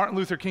 Listen to Martin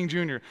Luther King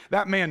Jr.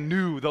 That man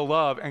knew the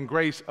love and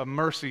grace of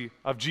mercy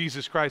of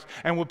Jesus Christ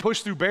and would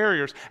push through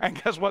barriers.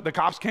 And guess what? The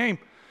cops came,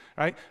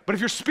 right? But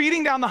if you're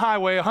speeding down the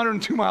highway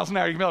 102 miles an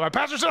hour, you can be like, my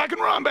pastor said I can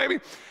run,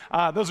 baby.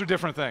 Those are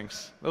different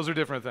things. Those are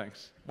different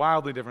things.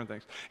 Wildly different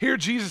things. Here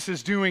Jesus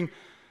is doing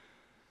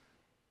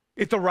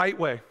it the right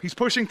way. He's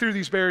pushing through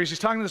these barriers. He's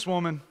talking to this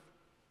woman.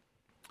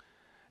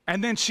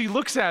 And then she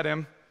looks at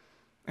him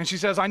and she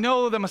says, I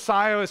know the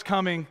Messiah is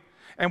coming,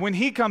 and when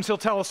he comes, he'll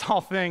tell us all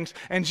things.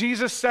 And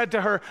Jesus said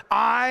to her,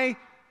 I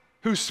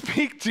who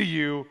speak to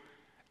you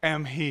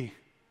am he.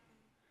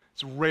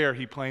 It's rare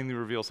he plainly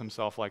reveals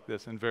himself like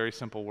this in very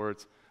simple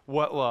words.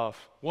 What love?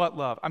 What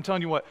love? I'm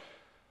telling you what,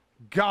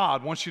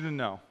 God wants you to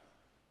know.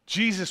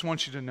 Jesus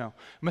wants you to know.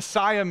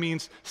 Messiah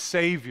means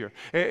Savior.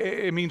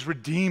 It means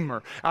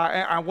Redeemer.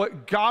 And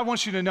what God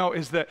wants you to know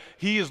is that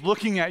He is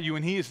looking at you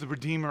and He is the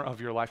Redeemer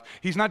of your life.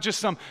 He's not just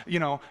some,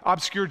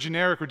 obscure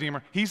generic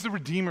Redeemer. He's the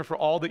Redeemer for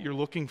all that you're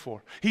looking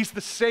for. He's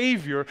the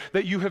Savior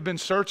that you have been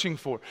searching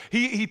for.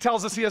 He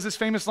tells us, he has this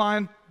famous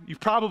line.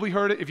 You've probably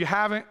heard it. If you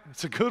haven't,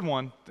 it's a good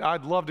one.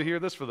 I'd love to hear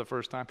this for the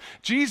first time.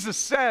 Jesus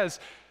says,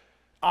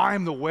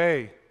 I'm the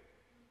way,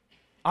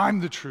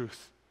 I'm the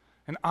truth,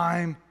 and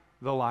I'm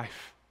the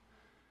life.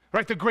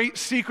 Right? The great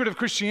secret of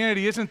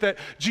Christianity isn't that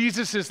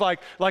Jesus is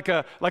like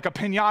a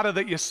piñata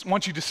that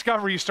once you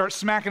discover, you start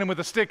smacking him with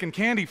a stick and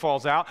candy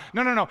falls out.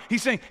 No.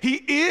 He's saying he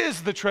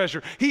is the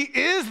treasure. He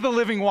is the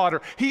living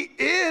water. He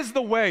is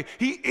the way.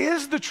 He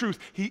is the truth.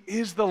 He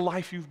is the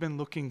life you've been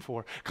looking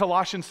for.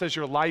 Colossians says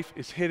your life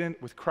is hidden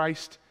with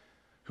Christ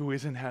who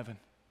is in heaven.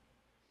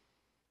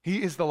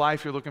 He is the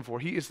life you're looking for.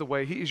 He is the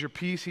way. He is your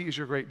peace. He is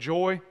your great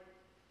joy.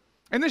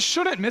 And this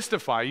shouldn't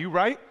mystify you,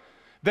 right?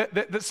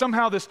 That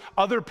somehow this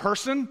other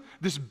person,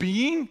 this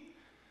being,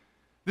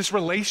 this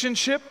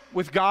relationship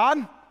with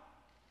God,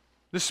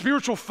 this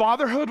spiritual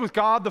fatherhood with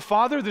God the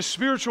Father, this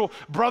spiritual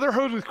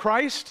brotherhood with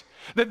Christ,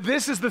 that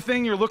this is the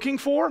thing you're looking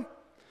for.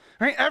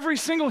 Right? Every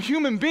single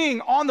human being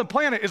on the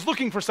planet is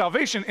looking for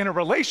salvation in a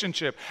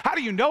relationship. How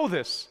do you know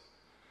this?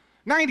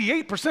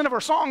 98% of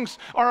our songs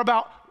are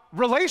about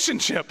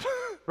relationship,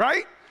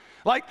 right?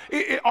 Like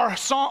our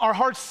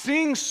hearts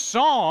sing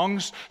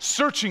songs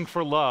searching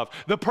for love,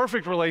 the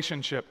perfect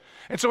relationship.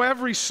 And so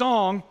every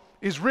song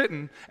is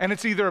written, and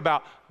it's either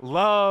about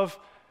love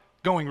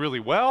going really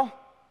well,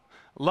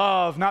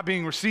 love not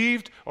being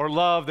received, or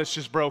love that's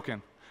just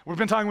broken. We've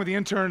been talking with the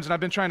interns, and I've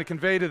been trying to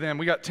convey to them.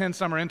 We got 10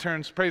 summer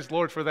interns. Praise the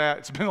Lord for that.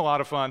 It's been a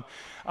lot of fun.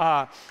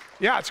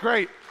 Yeah, it's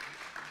great.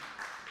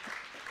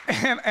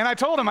 And I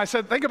told them, I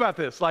said, think about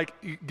this. Like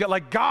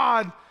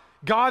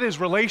God is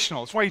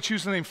relational. That's why He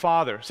chose the name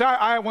Father. So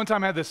I one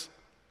time had this,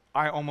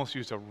 I almost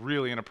used a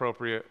really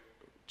inappropriate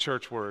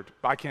church word.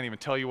 I can't even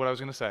tell you what I was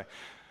going to say.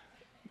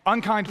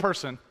 Unkind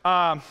person.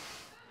 I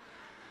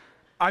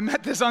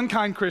met this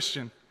unkind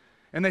Christian,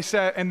 and they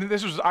said, and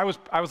this was, I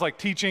was like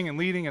teaching and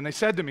leading, and they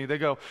said to me, they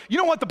go, you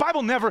know what,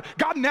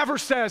 God never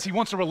says He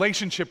wants a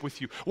relationship with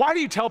you. Why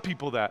do you tell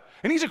people that?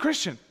 And he's a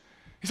Christian.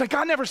 He's like,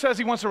 God never says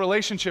He wants a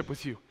relationship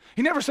with you.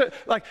 He never said,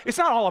 it's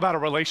not all about a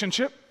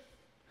relationship.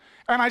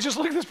 And I just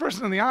looked this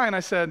person in the eye and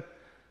I said,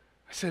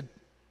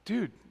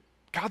 dude,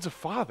 God's a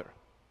father.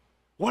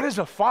 What is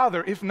a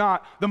father if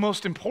not the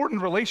most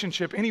important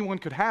relationship anyone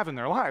could have in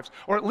their lives?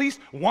 Or at least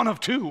one of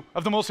two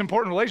of the most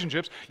important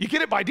relationships. You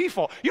get it by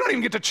default. You don't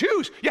even get to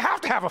choose. You have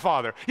to have a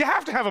father. You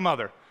have to have a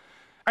mother.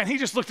 And he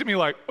just looked at me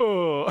like,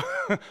 oh,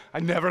 I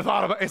never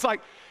thought about it. It's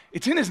like,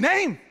 it's in His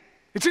name.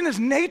 It's in His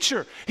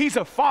nature. He's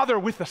a father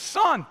with a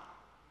son.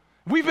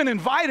 We've been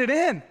invited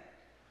in.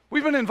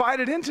 We've been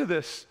invited into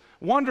this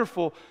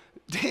wonderful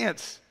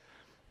dance.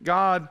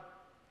 God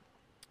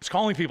is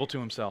calling people to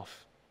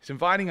Himself. He's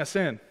inviting us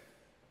in.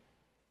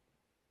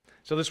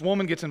 So this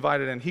woman gets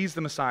invited in. He's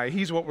the Messiah.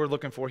 He's what we're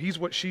looking for. He's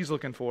what she's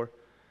looking for.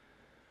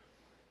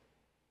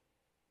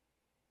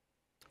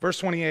 Verse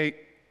 28,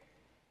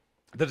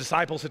 the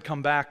disciples had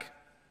come back.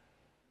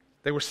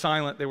 They were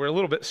silent. They were a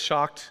little bit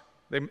shocked.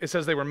 It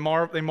says they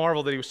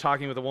marveled that He was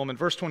talking with a woman.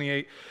 Verse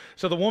 28,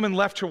 so the woman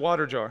left her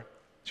water jar.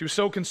 She was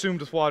so consumed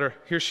with water.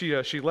 Here she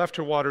is. She left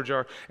her water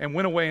jar and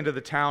went away into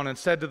the town and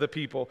said to the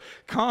people,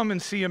 come and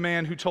see a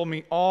man who told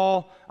me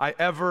all I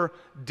ever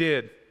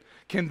did.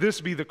 Can this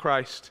be the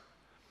Christ?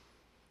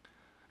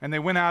 And they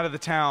went out of the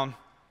town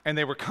and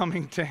they were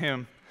coming to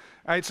Him.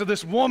 All right, so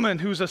this woman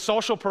who's a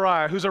social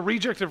pariah, who's a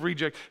reject of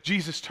reject,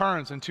 Jesus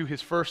turns into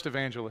His first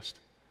evangelist.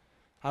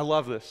 I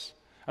love this.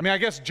 I mean, I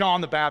guess John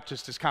the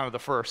Baptist is kind of the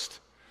first,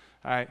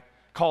 all right?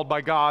 Called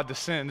by God to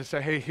send to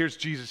say, hey, here's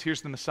Jesus,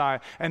 here's the Messiah.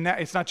 And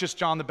it's not just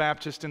John the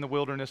Baptist in the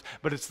wilderness,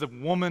 but it's the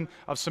woman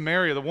of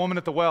Samaria, the woman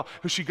at the well,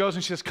 who she goes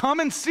and she says, come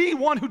and see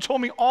one who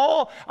told me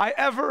all I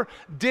ever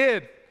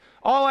did.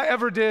 All I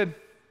ever did.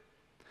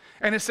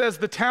 And it says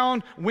the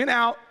town went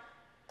out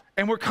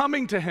and we're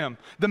coming to Him.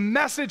 The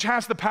message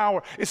has the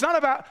power. It's not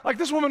about, like,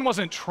 this woman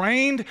wasn't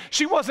trained.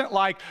 She wasn't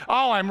like,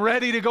 oh, I'm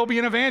ready to go be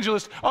an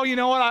evangelist. Oh, you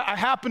know what? I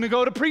happen to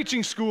go to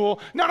preaching school.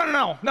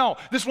 No.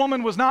 This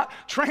woman was not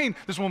trained.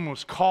 This woman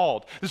was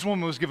called. This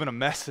woman was given a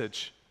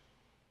message.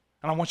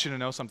 And I want you to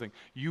know something.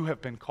 You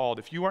have been called.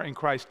 If you are in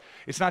Christ,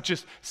 it's not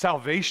just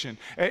salvation.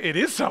 It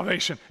is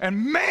salvation.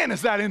 And man,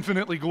 is that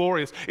infinitely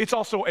glorious. It's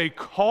also a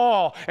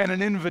call and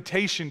an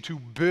invitation to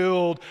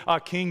build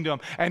a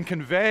kingdom and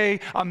convey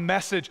a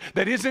message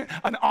that isn't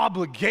an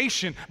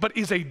obligation, but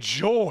is a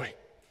joy.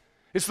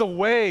 It's the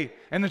way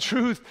and the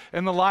truth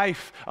and the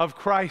life of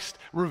Christ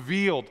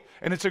revealed.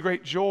 And it's a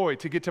great joy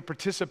to get to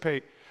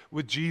participate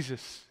with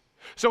Jesus.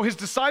 So His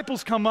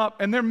disciples come up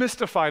and they're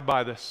mystified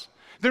by this.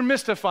 They're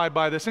mystified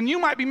by this, and you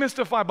might be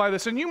mystified by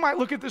this, and you might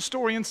look at this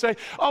story and say,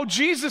 oh,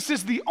 Jesus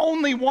is the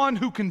only one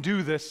who can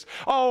do this.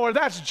 Oh, or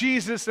that's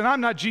Jesus, and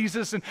I'm not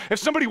Jesus, and if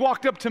somebody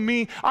walked up to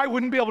me, I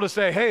wouldn't be able to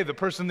say, hey, the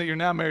person that you're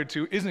now married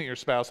to isn't your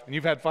spouse, and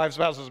you've had 5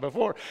 spouses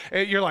before.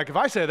 You're like, if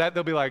I say that,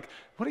 they'll be like,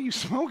 what are you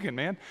smoking,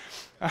 man?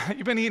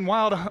 You've been eating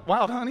wild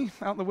honey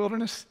out in the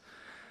wilderness?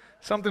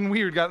 Something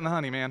weird got in the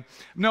honey, man.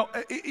 No,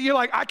 you're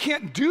like, I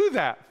can't do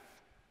that.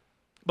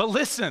 But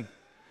listen,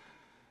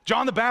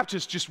 John the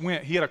Baptist just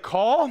went. He had a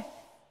call,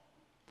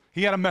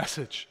 he had a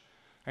message,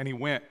 and he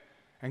went.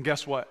 And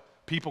guess what?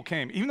 People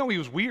came. Even though he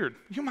was weird,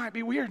 you might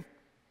be weird.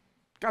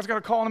 God's got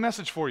a call and a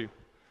message for you.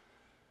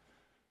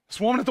 This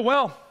woman at the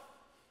well,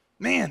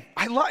 man,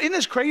 isn't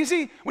this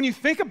crazy when you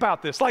think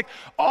about this? Like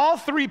all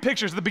 3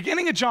 pictures, the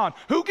beginning of John,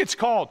 who gets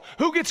called?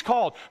 Who gets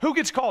called? Who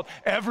gets called?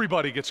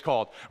 Everybody gets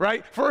called,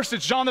 right? First,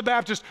 it's John the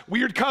Baptist,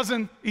 weird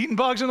cousin, eating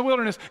bugs in the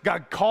wilderness.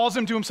 God calls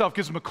him to himself,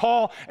 gives him a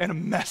call and a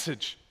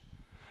message.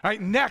 All right,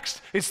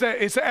 next, it's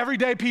the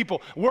everyday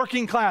people,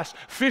 working class,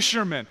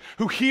 fishermen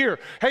who hear,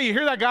 hey, you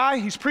hear that guy?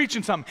 He's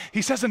preaching something.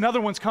 He says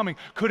another one's coming.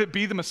 Could it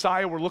be the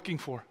Messiah we're looking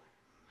for?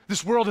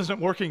 This world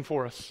isn't working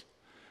for us,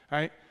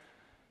 right?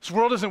 This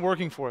world isn't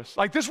working for us.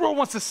 Like this world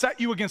wants to set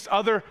you against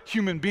other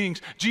human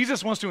beings.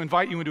 Jesus wants to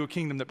invite you into a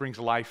kingdom that brings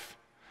life.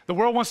 The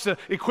world wants to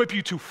equip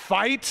you to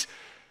fight.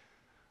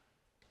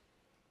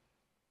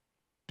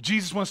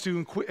 Jesus wants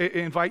to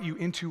invite you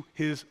into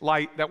his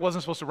light. That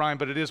wasn't supposed to rhyme,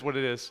 but it is what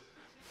it is.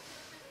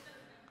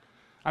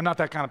 I'm not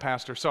that kind of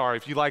pastor. Sorry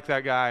if you like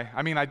that guy.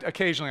 I mean,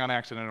 occasionally on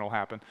accident it'll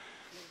happen.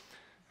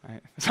 Right?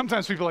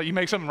 Sometimes people like, you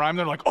make something rhyme,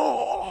 they're like,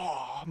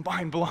 oh,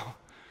 mind blown.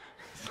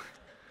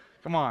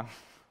 Come on.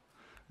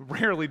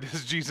 Rarely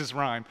does Jesus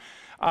rhyme.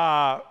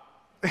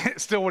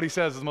 Still what he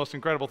says is the most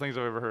incredible things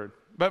I've ever heard.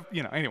 But,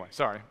 anyway,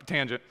 sorry,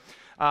 tangent.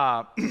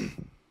 All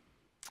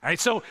right,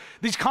 so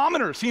these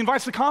commoners, he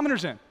invites the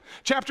commoners in.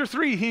 Chapter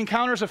 3, he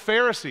encounters a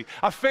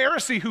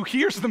Pharisee who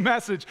hears the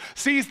message,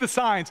 sees the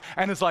signs,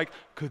 and is like,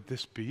 could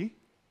this be?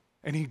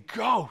 And he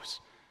goes.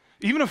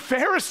 Even a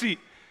Pharisee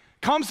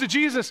comes to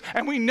Jesus,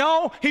 and we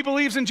know he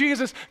believes in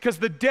Jesus because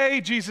the day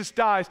Jesus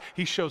dies,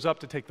 he shows up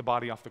to take the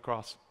body off the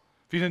cross.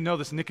 If you didn't know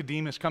this,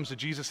 Nicodemus comes to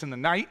Jesus in the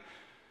night,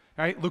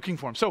 right, looking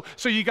for him.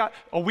 So you got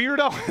a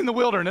weirdo in the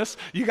wilderness,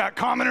 you got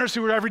commoners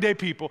who are everyday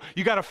people,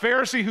 you got a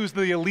Pharisee who's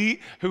the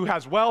elite, who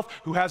has wealth,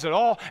 who has it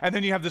all, and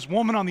then you have this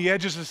woman on the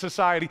edges of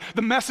society.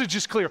 The message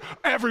is clear.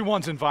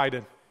 Everyone's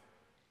invited.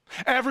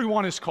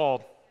 Everyone is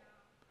called.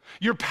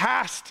 Your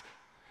past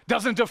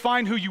doesn't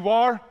define who you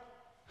are.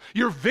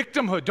 Your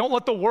victimhood, don't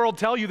let the world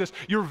tell you this.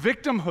 Your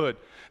victimhood,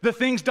 the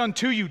things done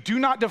to you, do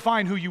not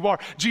define who you are.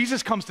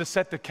 Jesus comes to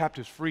set the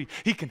captives free.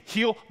 He can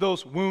heal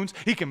those wounds.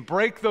 He can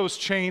break those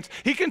chains.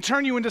 He can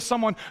turn you into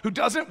someone who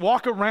doesn't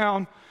walk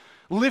around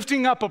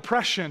lifting up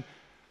oppression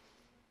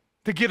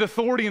to get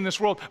authority in this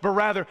world, but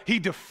rather he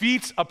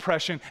defeats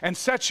oppression and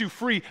sets you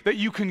free that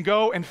you can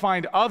go and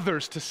find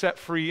others to set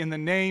free in the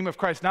name of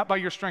Christ, not by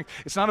your strength.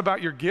 It's not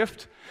about your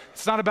gift.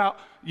 It's not about,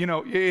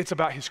 it's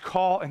about his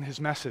call and his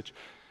message.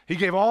 He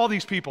gave all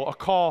these people a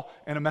call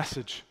and a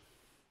message.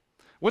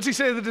 What's he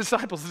say to the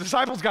disciples? The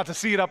disciples got to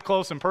see it up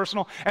close and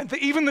personal. And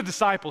even the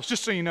disciples,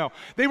 just so you know,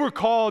 they were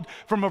called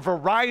from a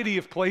variety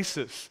of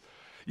places.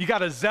 You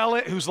got a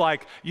zealot who's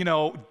like,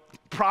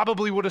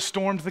 probably would have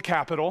stormed the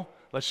Capitol.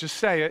 Let's just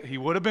say it. He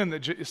would have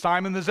been,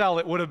 Simon the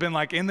Zealot would have been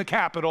like in the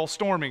Capitol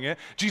storming it.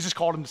 Jesus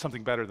called him to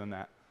something better than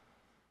that.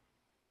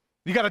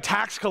 You got a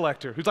tax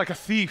collector who's like a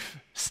thief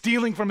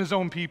stealing from his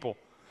own people.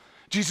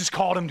 Jesus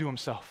called him to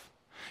himself.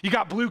 You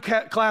got blue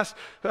collar,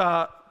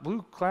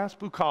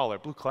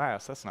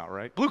 that's not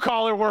right. Blue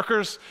collar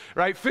workers,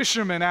 right?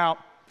 Fishermen out.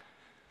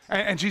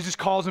 And Jesus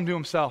calls them to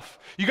himself.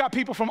 You got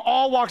people from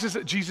all walks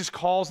that Jesus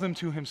calls them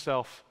to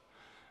himself.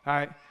 All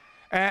right?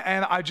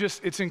 And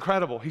it's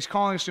incredible. He's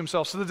calling us to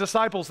himself. So the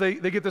disciples, they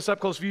get this up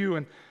close view,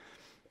 and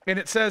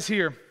it says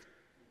here,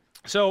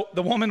 so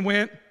the woman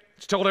went,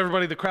 she told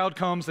everybody, the crowd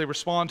comes, they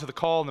respond to the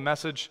call and the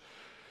message.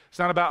 It's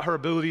not about her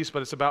abilities,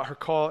 but it's about her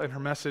call and her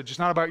message. It's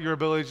not about your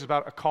abilities, it's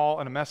about a call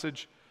and a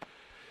message.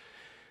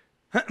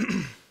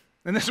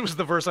 And this was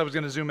the verse I was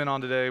going to zoom in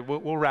on today.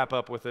 We'll wrap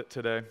up with it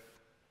today. It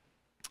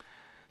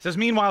says,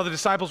 meanwhile, the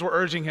disciples were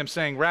urging him,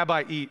 saying,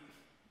 Rabbi, eat.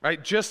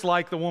 Right? Just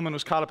like the woman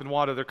was caught up in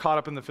water, they're caught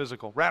up in the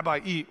physical. Rabbi,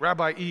 eat.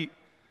 Rabbi, eat.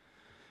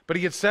 But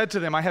he had said to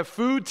them, I have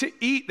food to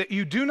eat that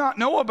you do not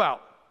know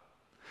about.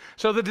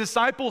 So the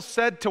disciples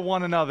said to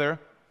one another,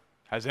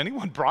 has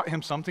anyone brought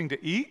him something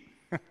to eat?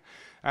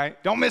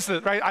 Right? Don't miss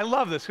it, right? I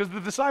love this because the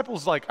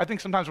disciples, I think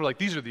sometimes we're like,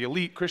 these are the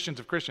elite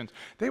Christians of Christians.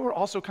 They were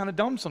also kind of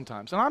dumb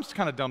sometimes, and I'm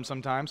kind of dumb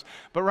sometimes,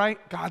 but right,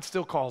 God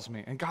still calls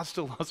me, and God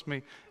still loves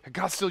me, and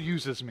God still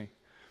uses me.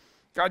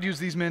 God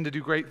used these men to do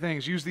great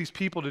things, used these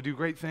people to do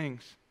great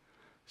things.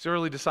 These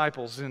early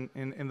disciples in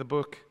the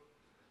book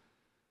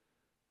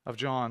of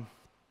John.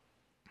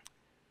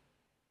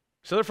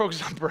 So they're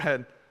focused on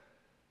bread.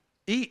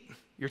 Eat.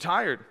 You're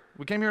tired.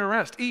 We came here to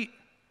rest. Eat.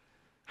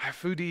 I have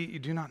food to eat you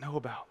do not know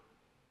about.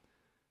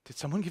 Did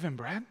someone give him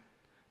bread?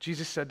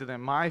 Jesus said to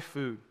them, my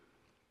food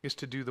is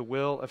to do the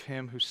will of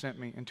him who sent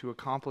me and to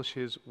accomplish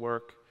his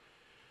work.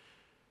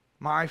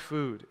 My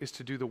food is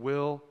to do the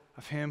will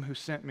of him who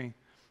sent me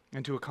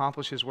and to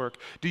accomplish his work.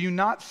 Do you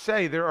not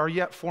say there are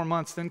yet 4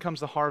 months, then comes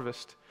the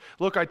harvest?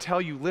 Look, I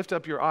tell you, lift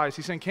up your eyes.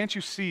 He's saying, can't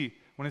you see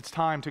when it's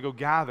time to go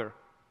gather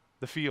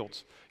the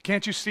fields?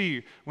 Can't you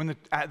see when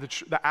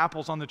the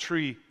apples on the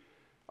tree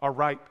are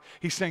ripe?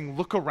 He's saying,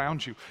 look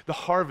around you. The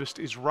harvest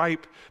is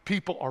ripe.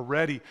 People are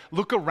ready.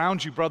 Look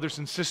around you, brothers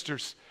and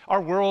sisters. Our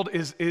world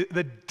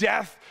the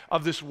death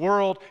of this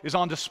world is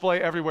on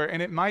display everywhere,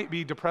 and it might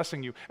be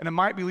depressing you, and it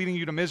might be leading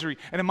you to misery,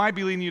 and it might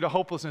be leading you to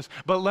hopelessness.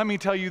 But let me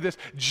tell you this,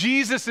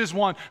 Jesus is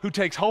one who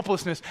takes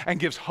hopelessness and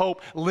gives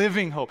hope,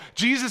 living hope.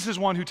 Jesus is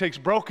one who takes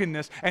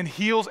brokenness and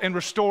heals and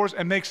restores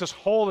and makes us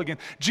whole again.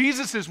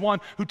 Jesus is one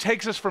who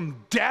takes us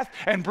from death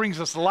and brings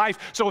us life.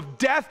 So if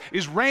death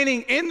is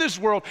reigning in this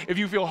world, if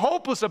you feel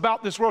hopeless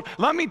about this world,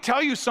 let me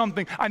tell you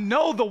something. I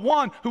know the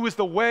one who is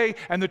the way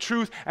and the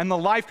truth and the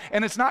life,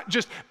 and it's not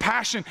just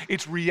passion,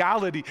 it's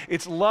reality,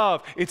 it's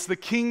love, it's the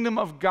kingdom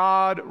of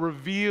God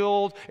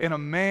revealed in a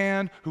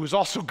man who is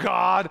also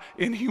God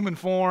in human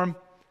form.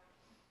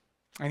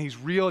 And he's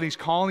real, and he's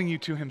calling you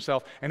to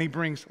himself, and he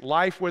brings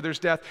life where there's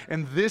death,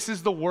 and this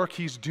is the work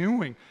he's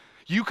doing.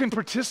 You can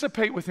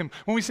participate with him.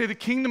 When we say the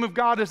kingdom of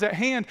God is at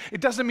hand,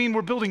 it doesn't mean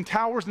we're building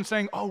towers and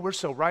saying, oh, we're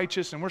so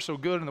righteous and we're so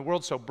good and the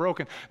world's so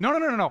broken.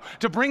 No.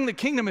 To bring the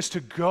kingdom is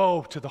to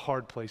go to the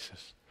hard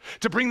places.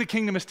 To bring the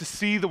kingdom is to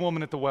see the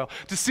woman at the well.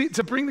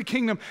 To bring the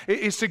kingdom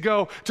is to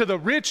go to the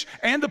rich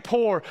and the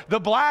poor, the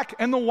black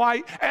and the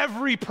white,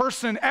 every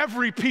person,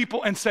 every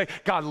people, and say,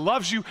 God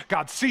loves you,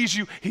 God sees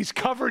you, he's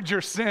covered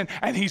your sin,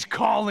 and he's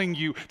calling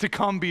you to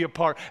come be a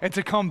part and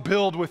to come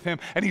build with him.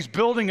 And he's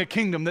building a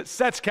kingdom that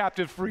sets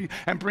captive free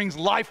and brings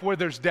life where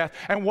there's death.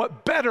 And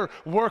what better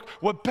work,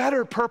 what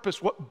better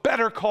purpose, what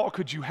better call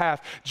could you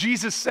have?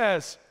 Jesus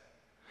says,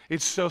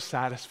 it's so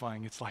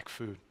satisfying, it's like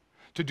food.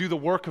 To do the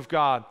work of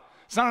God.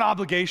 It's not an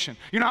obligation.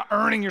 You're not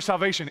earning your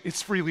salvation.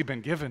 It's freely been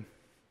given.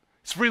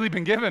 It's freely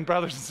been given,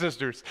 brothers and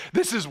sisters.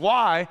 This is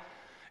why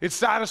it's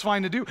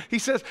satisfying to do. He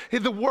says, hey,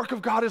 the work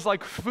of God is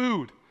like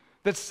food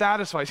that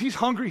satisfies. He's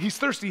hungry, he's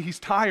thirsty, he's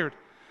tired.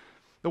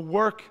 The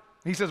work,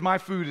 he says, my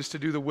food is to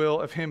do the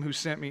will of him who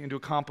sent me and to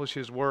accomplish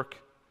his work.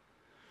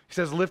 He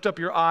says, lift up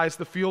your eyes,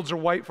 the fields are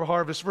white for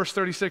harvest. Verse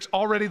 36,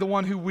 already the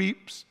one who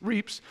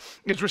reaps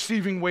is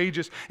receiving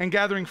wages and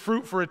gathering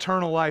fruit for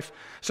eternal life,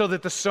 so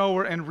that the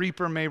sower and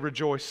reaper may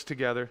rejoice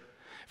together.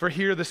 For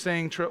here the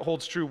saying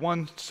holds true,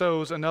 one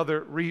sows,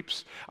 another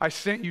reaps. I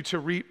sent you to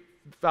reap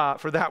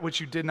for that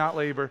which you did not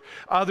labor.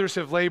 Others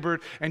have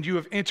labored, and you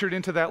have entered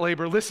into that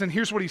labor. Listen,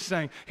 here's what he's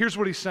saying.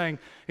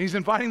 He's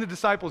inviting the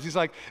disciples. He's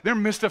like, they're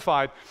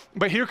mystified,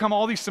 but here come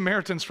all these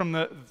Samaritans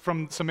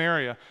from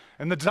Samaria.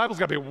 And the disciples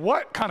got to be,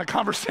 what kind of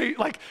conversation?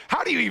 Like,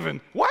 how do you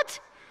even, what?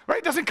 Right?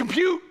 It doesn't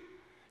compute.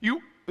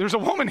 There's a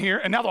woman here,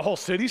 and now the whole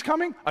city's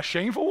coming? A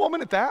shameful woman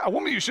at that? A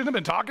woman you shouldn't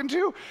have been talking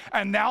to?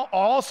 And now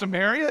all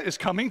Samaria is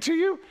coming to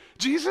you,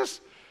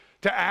 Jesus,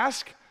 to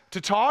ask,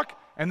 to talk?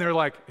 And they're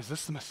like, is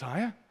this the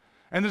Messiah?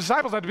 And the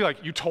disciples had to be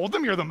like, you told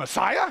them you're the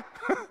Messiah?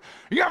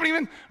 You haven't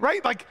even,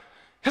 right? Like,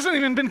 hasn't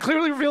even been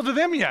clearly revealed to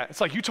them yet.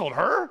 It's like, you told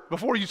her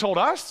before you told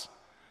us?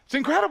 It's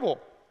incredible.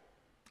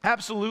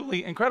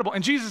 Absolutely incredible.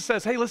 And Jesus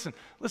says, hey, listen,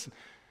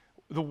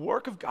 the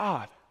work of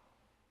God,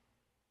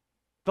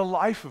 the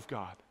life of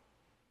God,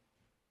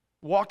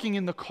 walking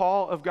in the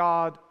call of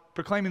God,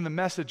 proclaiming the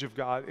message of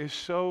God is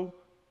so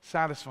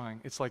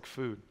satisfying. It's like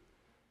food.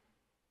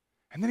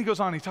 And then he goes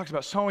on, he talks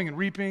about sowing and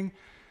reaping.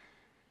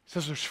 He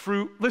says there's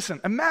fruit.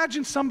 Listen,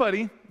 imagine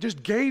somebody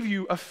just gave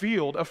you a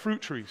field of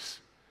fruit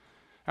trees.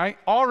 Right?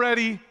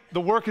 Already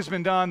the work has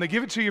been done. They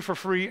give it to you for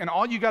free, and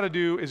all you got to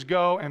do is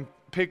go and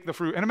pick the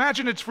fruit. And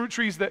imagine it's fruit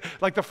trees that,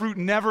 like, the fruit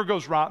never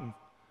goes rotten.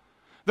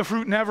 The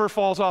fruit never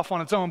falls off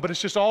on its own, but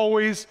it's just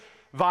always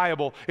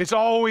viable. It's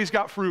always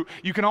got fruit.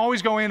 You can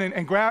always go in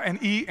and grab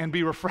and eat and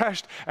be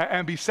refreshed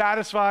and be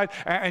satisfied,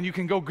 and you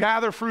can go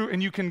gather fruit,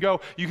 and you can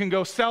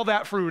go sell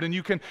that fruit, and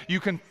you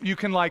can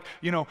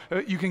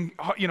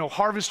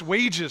harvest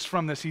wages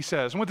from this, he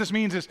says. And what this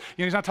means is,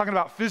 he's not talking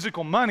about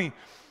physical money,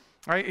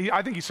 right?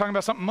 I think he's talking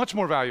about something much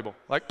more valuable,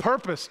 like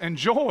purpose and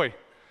joy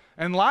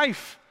and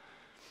life.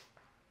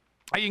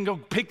 You can go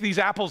pick these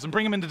apples and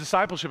bring them into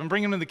discipleship and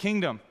bring them into the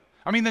kingdom.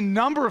 I mean, the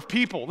number of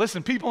people,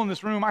 listen, people in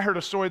this room, I heard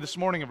a story this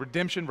morning of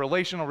redemption,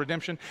 relational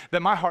redemption,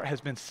 that my heart has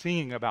been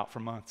singing about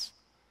for months.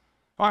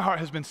 My heart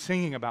has been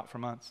singing about for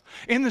months.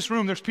 In this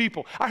room, there's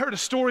people. I heard a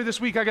story this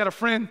week. I got a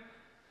friend.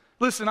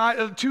 Listen,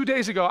 2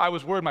 days ago, I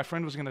was worried my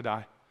friend was going to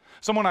die.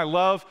 Someone I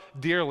love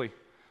dearly.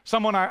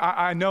 Someone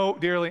I know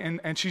dearly,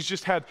 and she's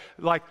just had,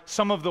 like,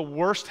 some of the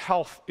worst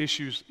health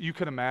issues you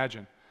could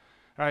imagine,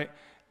 right?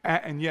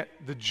 And yet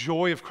the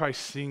joy of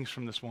Christ sings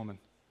from this woman.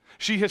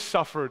 She has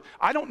suffered.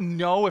 I don't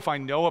know if I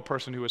know a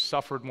person who has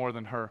suffered more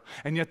than her,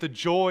 and yet the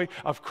joy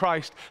of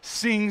Christ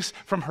sings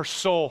from her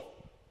soul.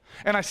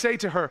 And I say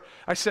to her,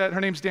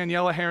 her name's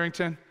Daniela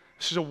Harrington.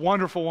 She's a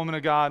wonderful woman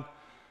of God.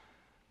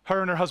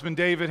 Her and her husband,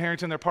 David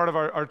Harrington, they're part of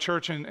our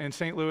church in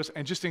St. Louis,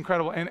 and just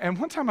incredible. And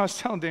one time I was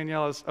telling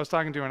Danielle, I was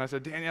talking to her, and I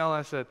said, Danielle,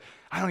 I said,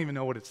 I don't even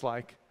know what it's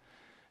like.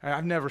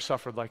 I've never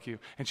suffered like you.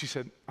 And she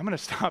said, I'm going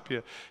to stop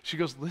you. She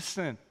goes,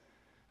 listen,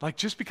 like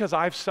just because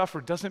I've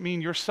suffered doesn't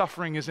mean your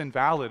suffering is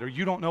invalid or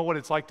you don't know what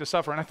it's like to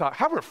suffer. And I thought,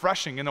 how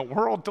refreshing in a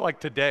world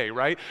like today,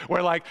 right?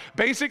 Where like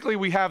basically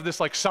we have this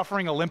like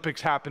suffering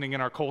Olympics happening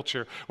in our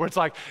culture where it's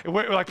like,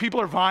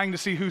 people are vying to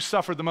see who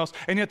suffered the most.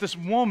 And yet this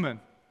woman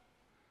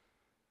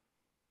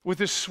with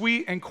this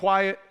sweet and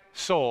quiet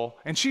soul,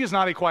 and she is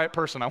not a quiet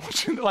person. I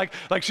want you to like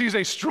she's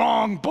a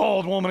strong,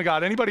 bold woman of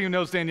God. Anybody who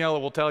knows Daniela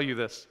will tell you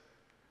this.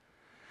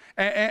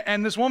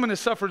 And this woman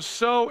has suffered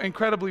so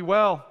incredibly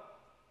well.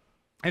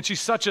 And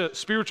she's such a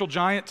spiritual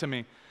giant to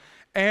me.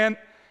 And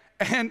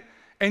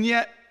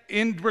yet,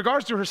 in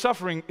regards to her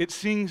suffering, it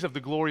sings of the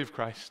glory of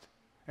Christ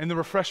and the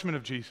refreshment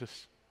of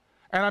Jesus.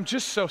 And I'm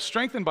just so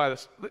strengthened by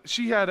this.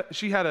 She had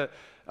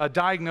a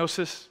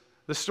diagnosis.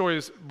 This story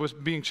was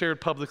being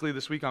shared publicly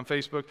this week on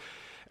Facebook.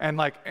 And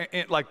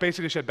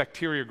basically she had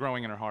bacteria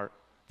growing in her heart.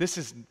 This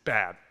is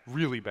bad,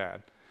 really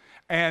bad.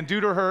 And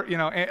due to her,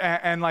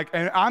 and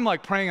I'm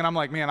like praying, and I'm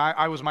like, man,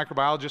 I was a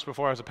microbiologist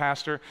before I was a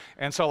pastor,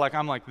 and so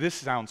I'm like, this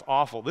sounds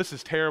awful, this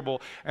is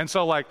terrible, and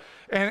so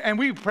and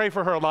we pray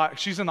for her a lot.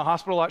 She's in the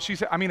hospital a lot.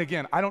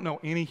 Again, I don't know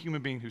any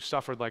human being who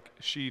suffered like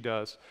she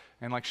does,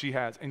 and like she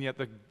has, and yet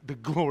the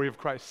glory of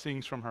Christ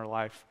sings from her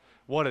life.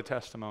 What a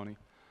testimony.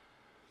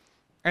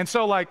 And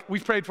so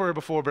we've prayed for her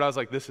before, but I was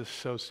like, this is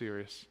so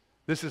serious.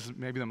 This is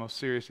maybe the most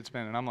serious it's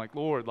been, and I'm like,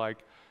 Lord,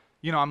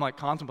 I'm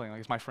contemplating,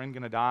 is my friend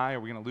going to die? Are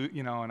we going to lose,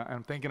 and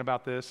I'm thinking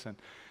about this.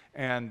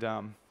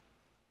 And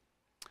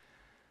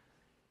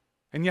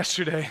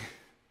yesterday,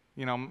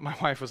 my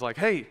wife was like,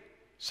 hey,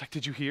 she's like,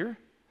 did you hear?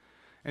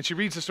 And she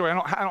reads the story.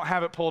 I don't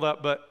have it pulled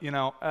up, but,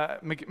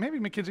 maybe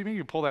Mackenzie, maybe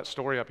you pull that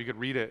story up. You could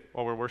read it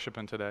while we're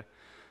worshiping today.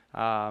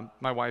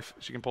 My wife,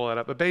 she can pull that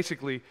up. But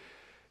basically,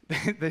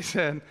 they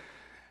said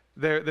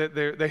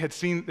they had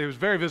seen, it was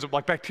very visible,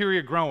 like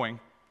bacteria growing.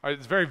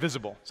 It's very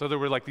visible. So there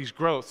were these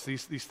growths,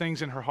 these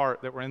things in her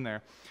heart that were in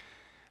there.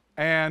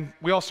 And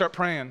we all start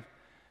praying.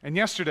 And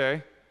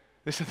yesterday,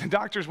 they said the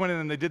doctors went in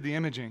and they did the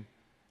imaging,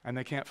 and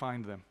they can't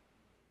find them.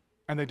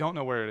 And they don't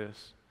know where it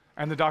is.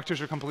 And the doctors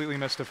are completely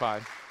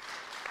mystified.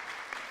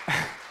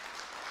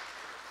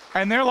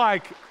 And they're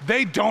like,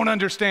 they don't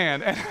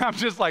understand. And I'm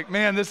just like,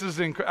 man, this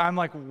is I'm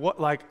like, what?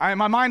 My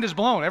mind is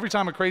blown. Every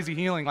time a crazy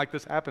healing like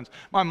this happens,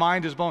 my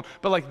mind is blown.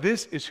 But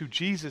this is who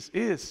Jesus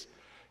is.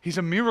 He's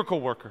a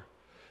miracle worker.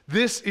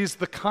 This is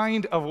the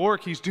kind of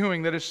work he's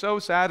doing that is so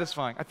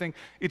satisfying. I think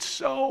it's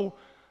so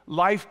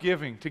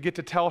life-giving to get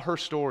to tell her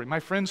story, my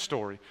friend's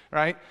story,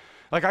 right?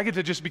 I get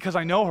to just, because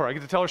I know her, I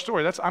get to tell her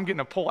story. I'm getting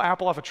to pull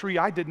apple off a tree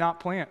I did not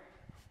plant.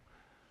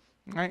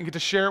 I get to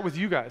share it with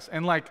you guys.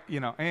 And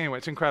anyway,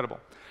 it's incredible.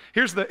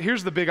 Here's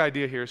the big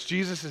idea here. Is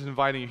Jesus is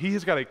inviting you. He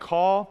has got a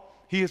call.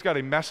 He has got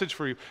a message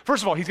for you.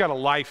 First of all, he's got a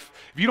life.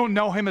 If you don't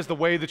know him as the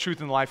way, the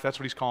truth, and the life, that's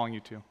what he's calling you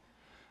to.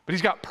 But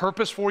he's got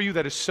purpose for you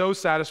that is so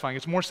satisfying.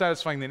 It's more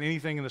satisfying than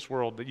anything in this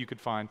world that you could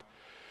find.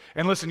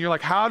 And listen, you're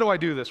like, how do I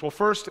do this? Well,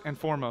 first and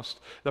foremost,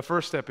 the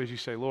first step is you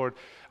say, Lord,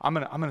 I'm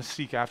gonna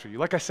seek after you.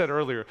 Like I said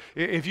earlier,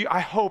 I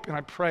hope and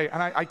I pray,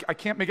 and I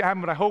can't make it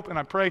happen, but I hope and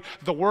I pray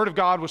the word of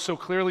God was so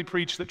clearly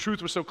preached, that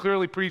truth was so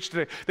clearly preached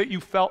today, that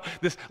you felt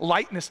this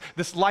lightness,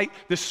 this light,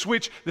 this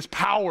switch, this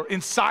power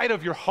inside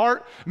of your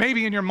heart.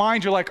 Maybe in your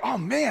mind, you're like, oh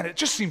man, it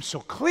just seems so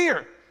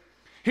clear.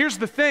 Here's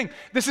the thing.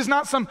 This is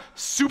not some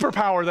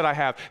superpower that I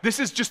have. This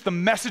is just the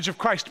message of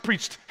Christ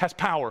preached has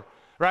power,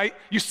 right?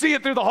 You see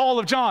it through the hall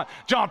of John.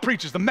 John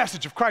preaches the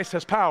message of Christ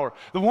has power.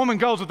 The woman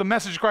goes with the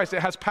message of Christ. It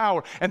has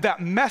power. And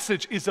that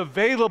message is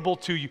available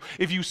to you.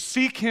 If you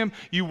seek him,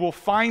 you will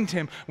find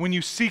him. When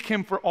you seek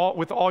him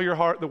with all your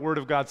heart, the word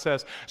of God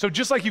says. So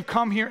just like you've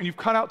come here and you've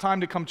cut out time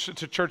to come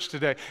to church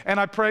today, and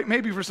I pray,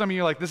 maybe for some of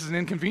you, this is an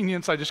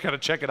inconvenience, I just got to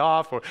check it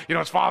off, or,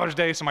 it's Father's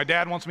Day, so my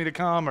dad wants me to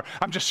come, or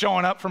I'm just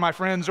showing up for my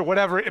friends, or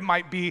whatever it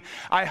might be.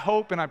 I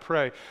hope and I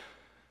pray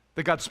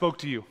that God spoke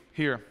to you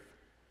here.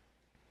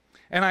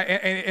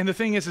 And the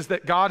thing is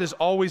that God is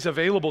always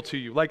available to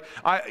you.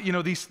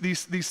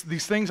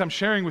 These things I'm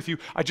sharing with you,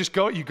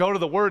 you go to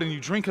the Word and you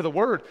drink of the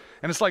Word,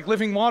 and it's like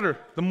living water.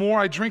 The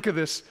more I drink of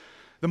this,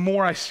 the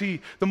more I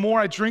see. The more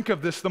I drink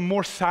of this, the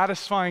more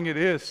satisfying it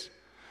is.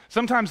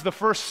 Sometimes the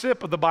first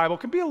sip of the Bible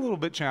can be a little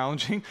bit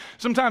challenging.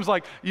 Sometimes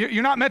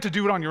you're not meant to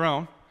do it on your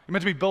own. You're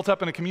meant to be built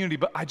up in a community,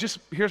 but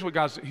here's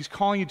what he's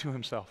calling you to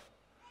himself,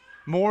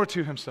 more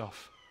to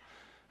himself.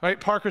 Right?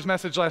 Parker's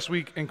message last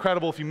week,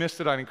 incredible. If you missed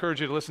it, I'd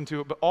encourage you to listen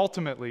to it. But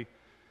ultimately,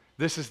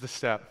 this is the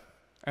step.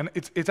 And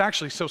it's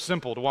actually so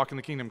simple to walk in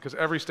the kingdom because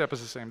every step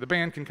is the same. The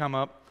band can come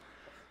up.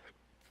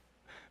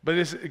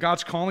 But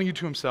God's calling you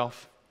to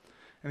himself,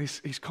 and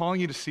he's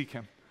calling you to seek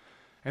him.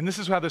 And this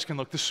is how this can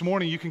look. This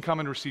morning, you can come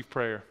and receive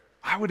prayer.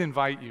 I would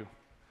invite you.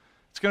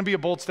 It's going to be a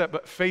bold step,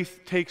 but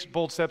faith takes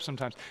bold steps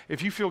sometimes.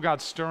 If you feel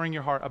God stirring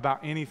your heart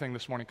about anything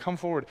this morning, come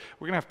forward.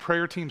 We're going to have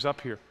prayer teams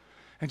up here.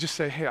 And just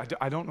say, hey,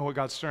 I don't know what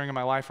God's stirring in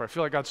my life, or I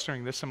feel like God's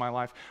stirring this in my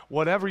life.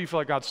 Whatever you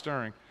feel like God's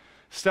stirring,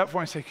 step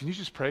forward and say, can you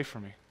just pray for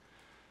me?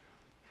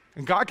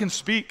 And God can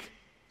speak.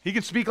 He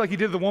can speak like he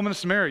did to the woman of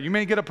Samaria. You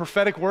may get a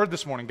prophetic word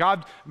this morning.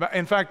 God,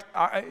 in fact,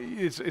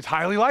 it's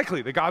highly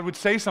likely that God would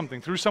say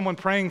something through someone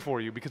praying for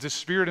you because his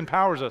Spirit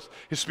empowers us.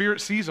 His Spirit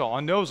sees all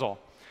and knows all.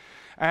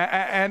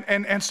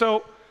 And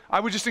so I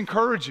would just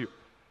encourage you,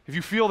 if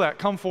you feel that,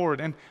 come forward.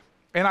 And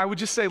I would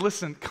just say,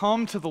 listen,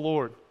 come to the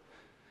Lord.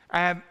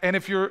 And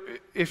if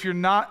you're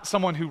not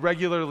someone who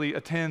regularly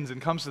attends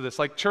and comes to this,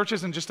 like church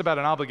isn't just about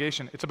an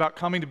obligation. It's about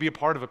coming to be a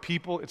part of a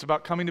people. It's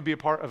about coming to be a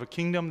part of a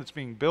kingdom that's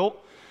being built,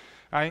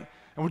 right?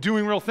 And we're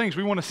doing real things.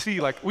 We want to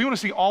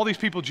see all these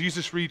people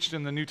Jesus reached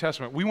in the New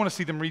Testament. We want to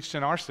see them reached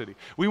in our city.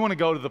 We want to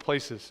go to the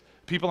places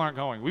people aren't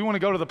going. We want to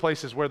go to the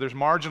places where there's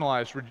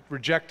marginalized,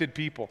 rejected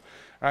people,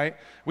 right?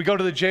 We go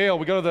to the jail.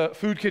 We go to the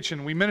food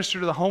kitchen. We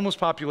minister to the homeless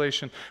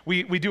population.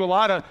 We do a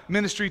lot of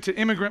ministry to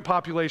immigrant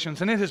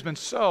populations, and it has been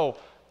so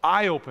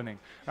eye-opening,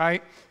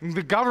 right?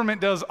 The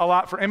government does a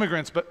lot for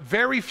immigrants, but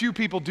very few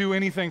people do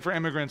anything for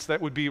immigrants that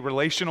would be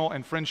relational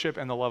and friendship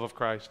and the love of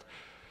Christ.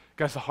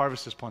 Guys, the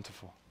harvest is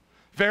plentiful.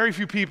 Very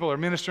few people are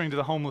ministering to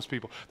the homeless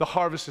people. The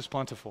harvest is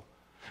plentiful.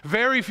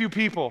 Very few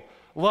people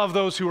love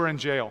those who are in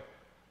jail.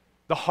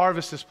 The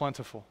harvest is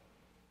plentiful.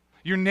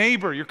 Your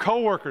neighbor, your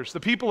coworkers, the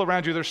people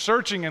around you, they're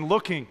searching and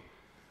looking,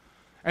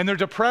 and they're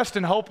depressed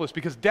and hopeless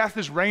because death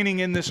is reigning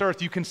in this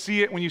earth. You can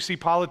see it when you see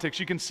politics.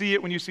 You can see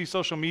it when you see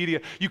social media.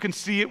 You can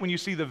see it when you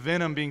see the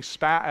venom being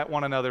spat at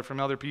one another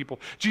from other people.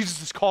 Jesus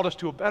has called us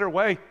to a better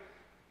way.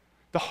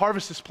 The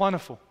harvest is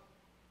plentiful.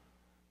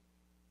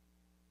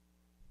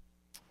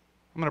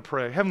 I'm going to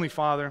pray. Heavenly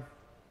Father,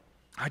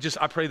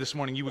 I pray this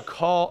morning you would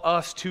call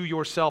us to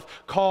yourself,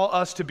 call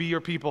us to be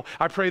your people.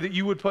 I pray that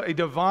you would put a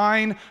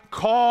divine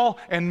call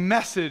and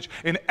message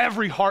in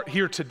every heart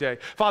here today.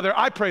 Father,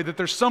 I pray that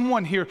there's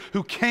someone here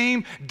who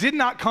did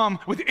not come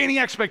with any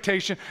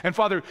expectation, and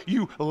Father,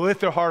 you lit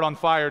their heart on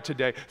fire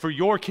today for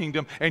your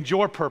kingdom and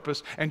your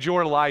purpose and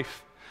your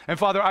life. And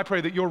Father, I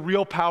pray that your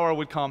real power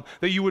would come,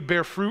 that you would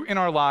bear fruit in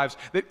our lives,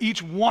 that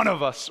each one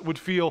of us would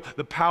feel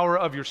the power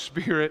of your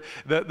Spirit,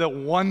 the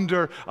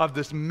wonder of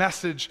this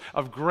message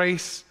of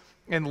grace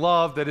and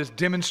love that is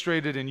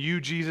demonstrated in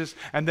you, Jesus,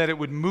 and that it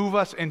would move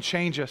us and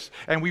change us.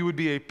 And we would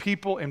be a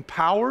people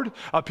empowered,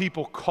 a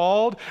people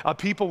called, a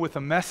people with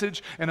a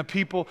message, and a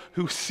people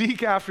who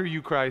seek after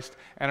you, Christ,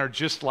 and are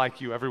just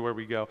like you everywhere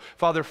we go.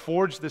 Father,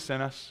 forge this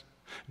in us.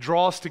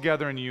 Draw us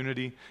together in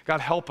unity.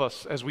 God, help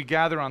us as we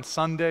gather on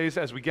Sundays,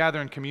 as we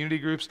gather in community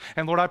groups.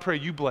 And Lord, I pray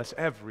you bless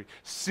every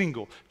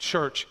single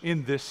church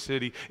in this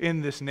city,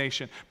 in this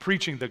nation,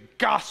 preaching the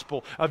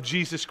gospel of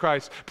Jesus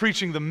Christ,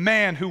 preaching the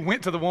man who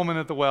went to the woman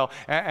at the well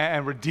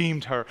and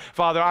redeemed her.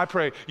 Father, I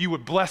pray you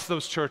would bless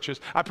those churches.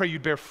 I pray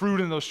you'd bear fruit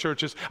in those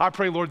churches. I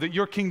pray, Lord, that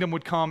your kingdom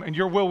would come and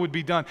your will would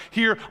be done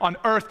here on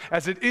earth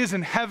as it is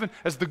in heaven,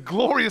 as the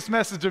glorious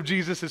message of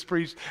Jesus is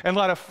preached, and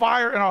light a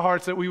fire in our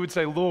hearts that we would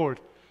say, Lord,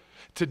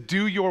 to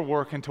do your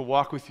work and to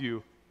walk with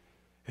you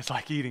is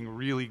like eating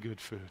really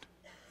good food.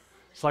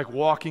 It's like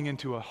walking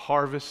into a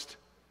harvest,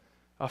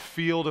 a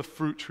field of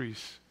fruit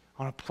trees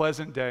on a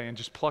pleasant day and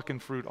just plucking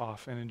fruit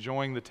off and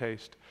enjoying the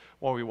taste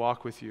while we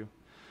walk with you.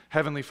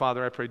 Heavenly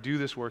Father, I pray, do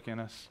this work in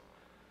us.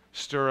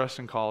 Stir us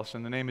and call us.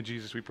 In the name of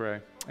Jesus we pray.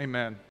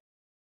 Amen.